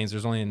amount of planes,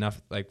 there's only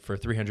enough like for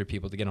 300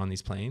 people to get on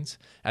these planes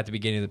at the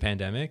beginning of the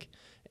pandemic,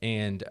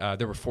 and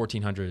there were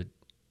 1,400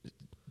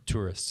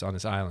 tourists on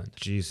this island.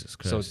 Jesus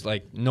Christ. So it's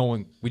like no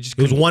one. We just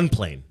it was couldn't- one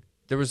plane.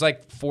 There was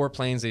like 4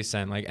 planes they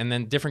sent, like, and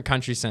then different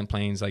countries sent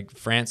planes. Like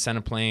France sent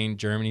a plane,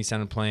 Germany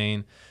sent a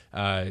plane,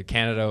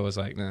 Canada was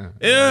like, nah.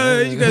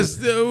 Yeah, you guys,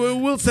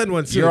 we'll send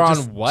one soon. You're on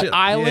Just what chill.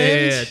 island?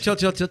 Yeah. Chill.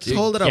 Just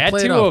hold it up. Get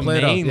Play it to off. a Play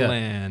it off. Yeah.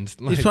 mainland.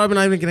 He's Like, probably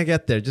not even gonna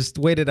get there. Just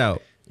wait it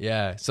out.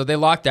 yeah. So they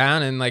locked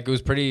down, and like it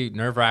was pretty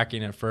nerve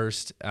wracking at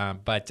first,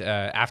 but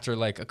after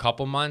like a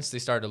couple months, they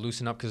started to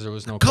loosen up because there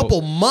was no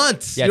Couple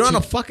months. Yeah, You're on two-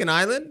 a fucking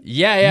island.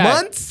 Yeah.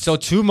 Months? So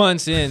 2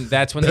 months in,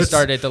 that's when they That's-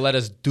 started to let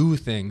us do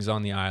things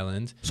on the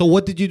island. So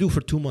what did you do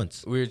for 2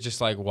 months? We would just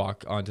like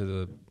walk onto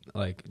the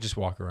just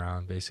walk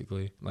around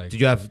basically. Like, Did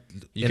you have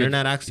you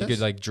internet could, access? You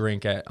could like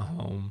drink at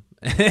home.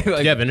 Like, Did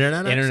you have internet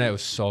access? Internet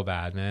was so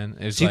bad, man.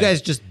 It was So you like-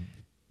 guys just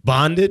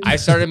bonded? I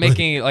started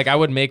making like I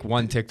would make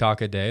 1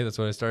 TikTok a day. That's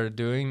what I started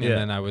doing, Yeah. and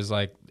then I was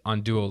like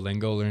on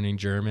Duolingo learning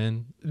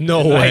German.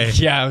 No Like, way.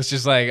 yeah, I was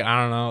just like,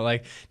 I don't know,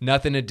 like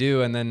nothing to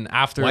do. And then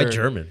after Why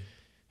German?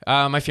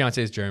 My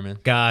fiance is German,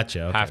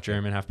 Gotcha. Okay. half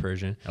German, half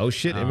Persian. Oh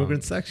shit!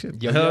 Immigrant section.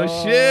 yo, Oh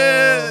yo.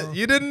 shit!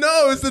 You didn't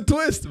know it's a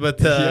twist, but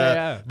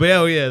Yeah. But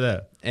yeah,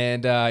 that.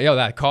 And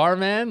that car,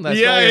 man. That's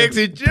Yeah, like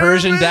actually,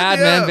 Persian German, dad,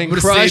 yeah. man, been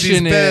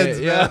crushing Mercedes-Benz,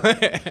 it.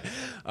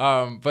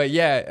 Yeah. But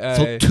yeah.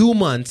 So 2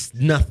 months,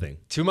 nothing.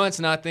 2 months,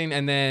 nothing,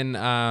 and then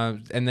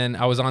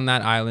I was on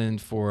that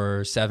island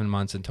for 7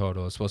 months in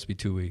total. It's supposed to be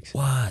 2 weeks.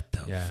 What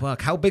the Yeah.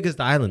 fuck? How big is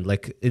the island?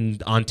 Like in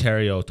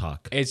Ontario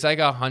talk? It's like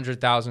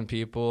 100,000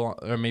 people,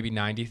 or maybe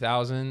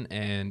 90,000,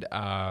 and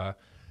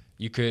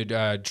you could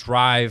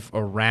drive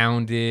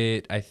around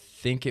it. I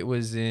think it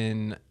was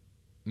in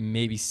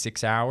maybe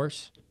 6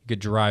 hours. You could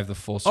drive the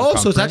full Oh,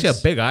 circumference. so it's actually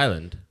a big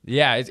island.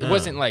 Yeah, it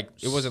wasn't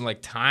like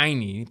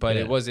tiny, but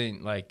Yeah. it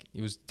wasn't like,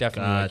 it was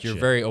definitely like you're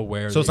Gotcha. very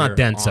aware. So it's that not you're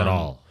dense at on-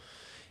 all.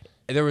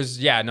 There was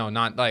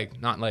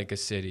not like a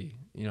city.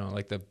 You know,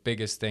 like the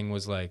biggest thing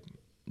was like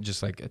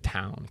just like a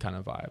town kind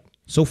of vibe.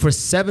 So for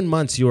 7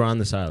 months, you were on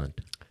this island.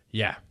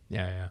 Yeah.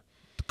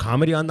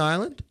 Comedy on the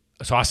island?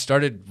 So I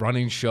started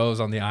running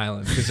shows on the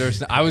island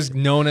because I was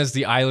known as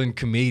the island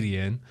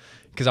comedian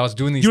because I was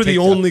doing these. You were the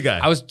TikTok- only guy.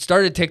 I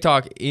started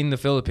TikTok in the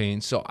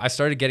Philippines, so I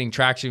started getting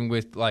traction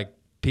with like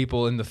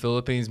people in the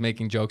Philippines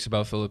making jokes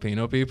about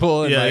Filipino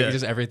people and Yeah, like yeah.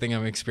 just everything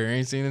I'm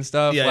experiencing and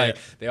stuff. Yeah, like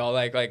yeah. they all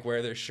like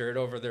wear their shirt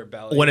over their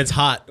belly When it's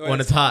hot.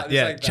 When it's hot.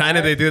 Yeah. like China,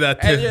 that. they do that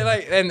too. And, you're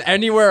like, and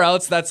anywhere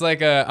else, that's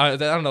like I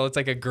don't know, it's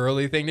like a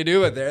girly thing to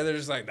do. But there, they're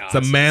just like, nah, It's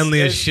the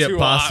manliest it's shit too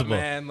hot, possible.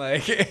 man.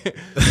 Like,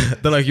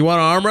 They're like, you want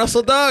to arm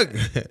wrestle, dog?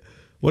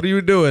 What are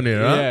you doing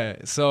here, huh? yeah.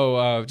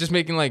 So just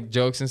making like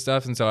jokes and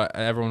stuff, and so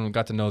everyone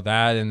got to know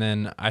that, and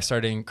then I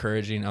started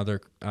encouraging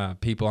other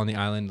people on the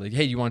island, like,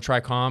 hey, you want to try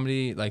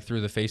comedy, like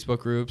through the Facebook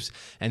groups,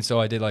 and so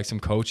I did like some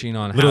coaching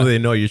on Little how. they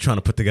know you're trying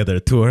to put together a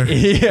tour.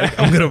 Yeah.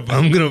 I'm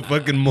gonna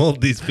fucking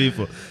mold these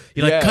people.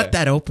 You're like, Yeah. cut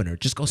that opener.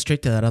 Just go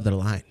straight to that other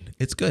line.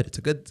 It's good. It's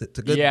a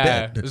good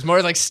Yeah, bit. it was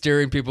more like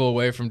steering people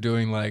away from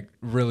doing like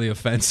really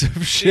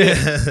offensive shit.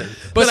 But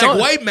But like, some-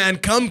 white man,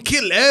 come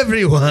kill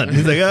everyone.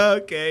 He's like,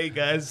 okay,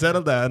 guys,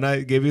 settle down.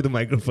 I gave you the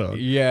microphone.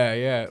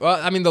 Yeah. Well,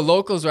 I mean, the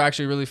locals were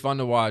actually really fun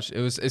to watch.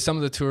 It's some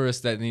of the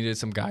tourists that needed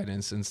some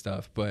guidance and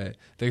stuff, but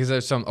because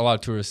there's a lot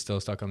of tourists still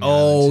stuck on the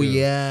Oh island too.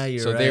 yeah, you're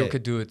So right. they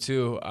could do it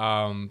too.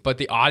 But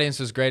the audience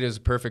was great. It was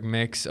a perfect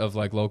mix of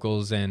like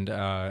locals and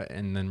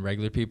then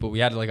regular people. We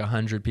had like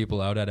 100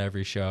 people out at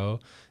every show,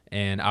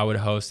 and I would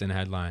host and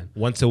headline.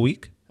 Once a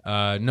week.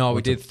 No,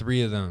 we did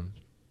 3 of them.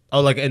 Oh,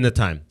 like in the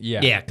time.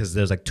 Yeah. Yeah, because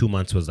there's like 2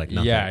 months was like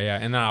nothing. Yeah.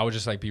 And then I would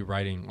just like be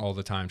writing all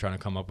the time, trying to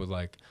come up with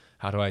like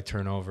how do I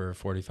turn over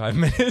 45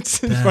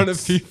 minutes in front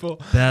of people?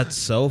 That's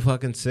so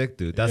fucking sick,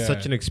 dude. That's Yeah.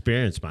 such an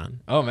experience, man.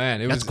 Oh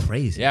man, That's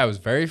crazy. Yeah, it was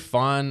very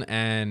fun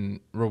and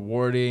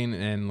rewarding,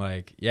 and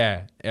like,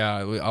 yeah.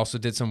 We also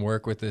did some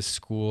work with this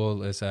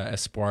school. It's a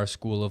Espoir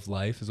School of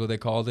Life, is what they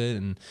called it,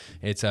 and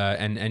it's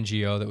an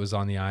NGO that was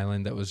on the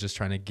island that was just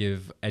trying to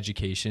give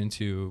education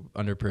to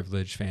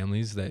underprivileged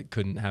families that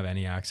couldn't have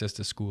any access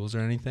to schools or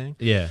anything.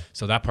 Yeah.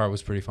 So that part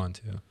was pretty fun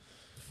too.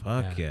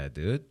 Fuck yeah,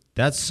 dude.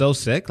 That's so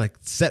sick. Like,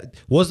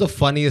 what was the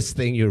funniest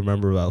thing you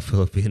remember about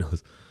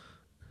Filipinos?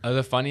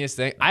 The funniest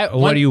thing,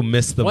 What do you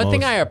miss the most? One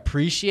thing I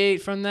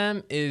appreciate from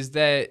them is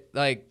that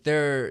like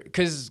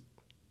because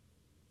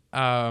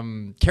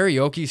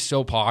karaoke is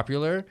so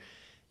popular,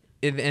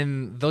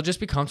 and they'll just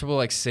be comfortable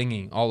like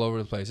singing all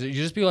over the place. You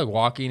just be like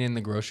walking in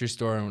the grocery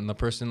store, and the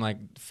person like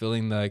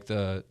filling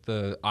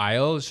the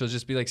aisle, she'll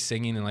just be like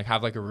singing and like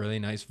have like a really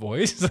nice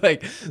voice.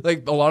 like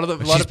a lot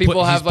of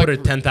people have like put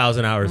her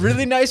 10,000 hours.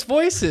 really nice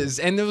voices,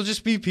 and there will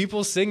just be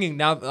people singing.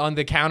 Now on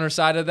the counter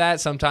side of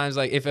that, sometimes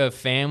like if a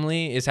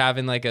family is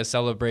having like a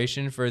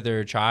celebration for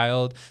their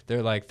child,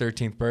 their like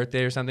 13th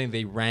birthday or something,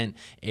 they rent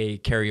a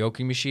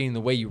karaoke machine.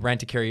 The way you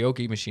rent a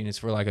karaoke machine is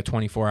for like a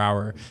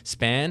 24-hour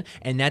span,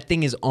 and that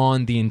thing is on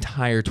the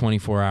entire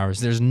 24 hours.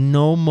 There's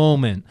no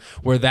moment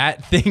where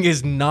that thing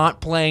is not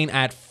playing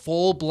at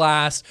full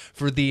blast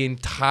for the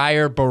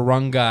entire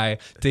barangay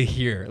to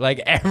hear. Like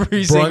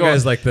every single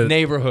is like the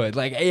neighborhood.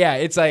 Like, yeah,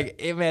 it's like,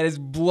 man, it's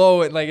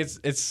blowing. Like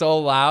it's so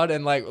loud,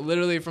 and like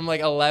literally from like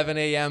 11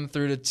 a.m.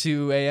 through to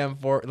 2 a.m.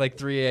 for like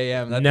 3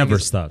 a.m. That Never thing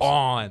is stops.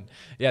 on.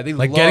 Yeah, they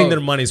like love, getting their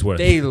money's worth.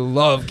 They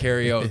love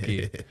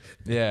karaoke.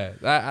 Yeah,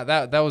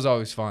 that was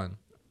always fun.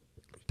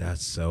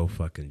 That's so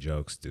fucking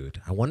jokes,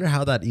 dude. I wonder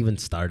how that even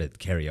started,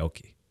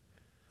 karaoke.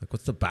 Like,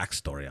 what's the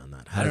backstory on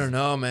that? I don't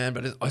know, man,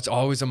 but it's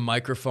always a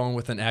microphone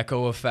with an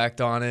echo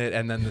effect on it,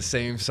 and then the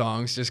same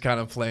songs just kind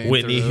of playing.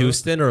 Whitney through.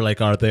 Houston, or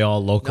like, are they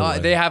all local? No,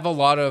 they have a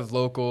lot of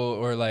local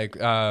or like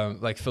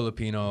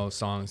Filipino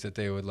songs that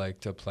they would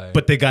like to play.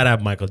 But they gotta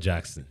have Michael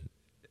Jackson.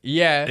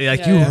 yeah, Like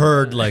yeah, you yeah.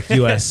 heard like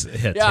U.S.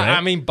 hits, Yeah, right?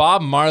 I mean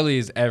Bob Marley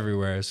is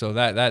everywhere, so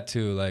that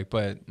too. Like,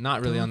 but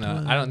not really on the.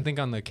 I don't think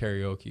on the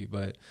karaoke,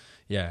 but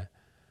yeah.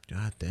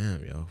 God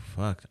damn, yo,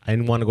 fuck. I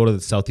didn't want to go to the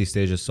Southeast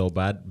Asia so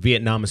bad.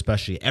 Vietnam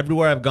especially.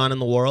 Everywhere I've gone in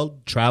the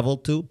world,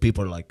 traveled to,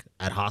 people are like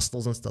at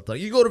hostels and stuff. They're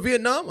like, you go to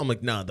Vietnam? I'm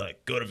like, nah, they're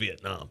like, go to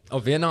Vietnam. Oh,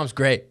 Vietnam's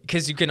great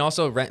because you can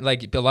also rent.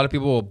 Like a lot of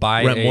people will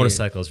buy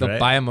motorcycles, they'll right?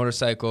 buy a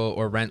motorcycle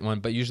or rent one,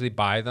 but usually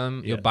buy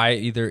them. Yeah. You'll buy it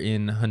either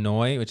in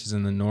Hanoi, which is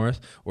in the north,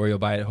 or you'll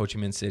buy it at Ho Chi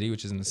Minh City,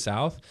 which is in the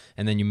south,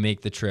 and then you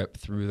make the trip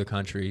through the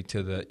country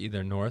to the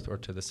either north or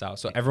to the south.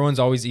 So everyone's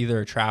always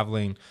either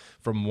traveling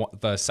from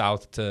the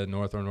south to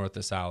north or north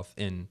to south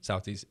in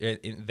southeast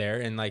in there,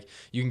 and like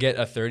you can get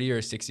a 30 or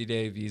a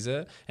 60-day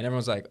visa, and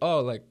everyone's like, oh,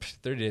 like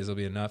 30 days will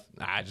be enough.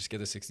 Just get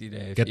the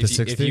 60-day. Get the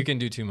 60? If you can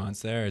do 2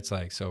 months there, it's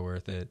like so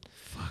worth it.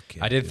 Fuck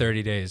yeah, I did dude.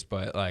 30 days,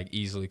 but like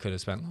easily could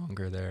have spent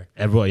longer there.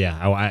 Everyone,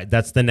 yeah,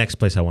 that's the next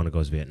place I want to go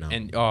is Vietnam.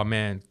 And oh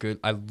man, good.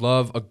 I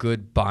love a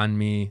good banh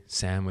mi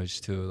sandwich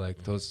too.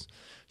 Like those,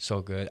 so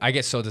good. I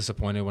get so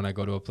disappointed when I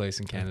go to a place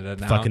in Canada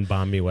now. Fucking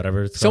banh mi,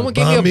 whatever it's Someone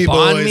called. gave me a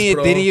banh boys, mi. It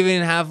bro. didn't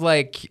even have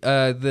like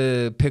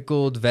the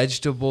pickled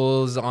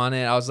vegetables on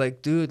it. I was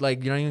like, dude,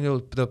 like you don't even know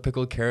the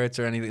pickled carrots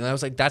or anything. And I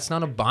was like, that's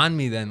not a banh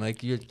mi then.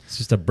 Like you're It's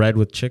just a bread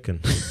with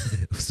chicken.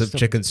 Some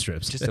chicken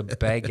strips. just a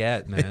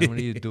baguette, man. What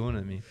are you doing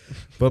to me?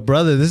 But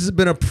brother, this has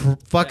been a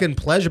fucking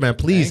pleasure, man.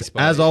 Please, Thanks,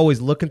 buddy. as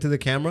always, look into the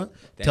camera.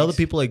 Tell the Thanks.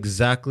 people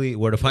exactly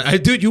where to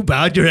find. Dude, you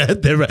bowed your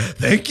head there.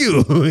 Thank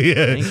you. Yeah.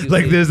 Thank you,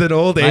 Like dude. there's an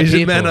old My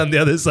Asian man people. on the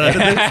other side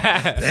of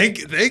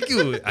this. Thank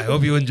you. I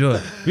hope you enjoy.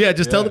 Yeah,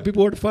 just tell the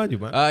people where to find you,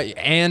 man.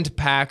 And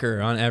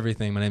Packer on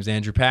everything. My name's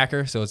Andrew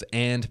Packer, so it's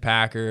and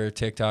Packer.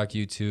 TikTok,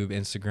 YouTube,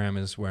 Instagram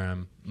is where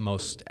I'm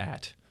most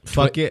at.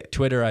 Fuck it.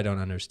 Twitter, I don't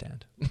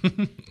understand.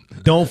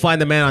 Don't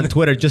find the man on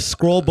Twitter. Just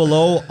scroll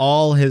below.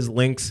 All his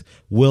links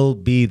will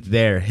be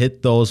there.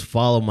 Hit those.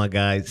 Follow my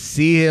guy.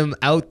 See him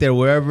out there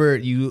wherever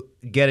you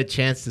get a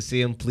chance to see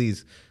him.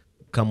 Please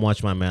come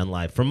watch my man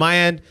live. From my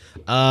end,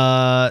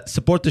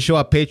 support the show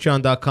at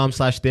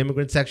patreon.com/The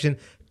Immigrant Section.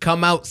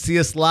 Come out, see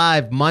us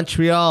live.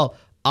 Montreal,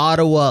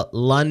 Ottawa,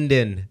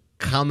 London.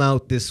 Come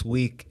out this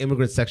week.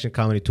 Immigrant Section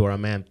Comedy Tour. I'm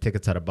man.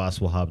 Tickets at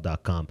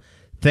bosswahab.com.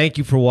 Thank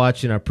you for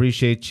watching. I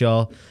appreciate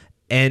y'all.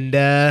 And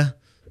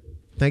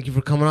thank you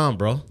for coming on,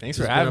 bro. Thanks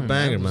This for has been having a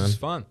banger, me. man. This was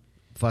fun.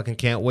 Fucking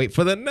can't wait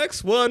for the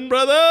next one,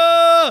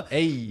 brother.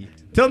 Hey.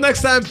 Till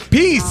next time,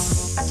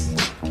 peace.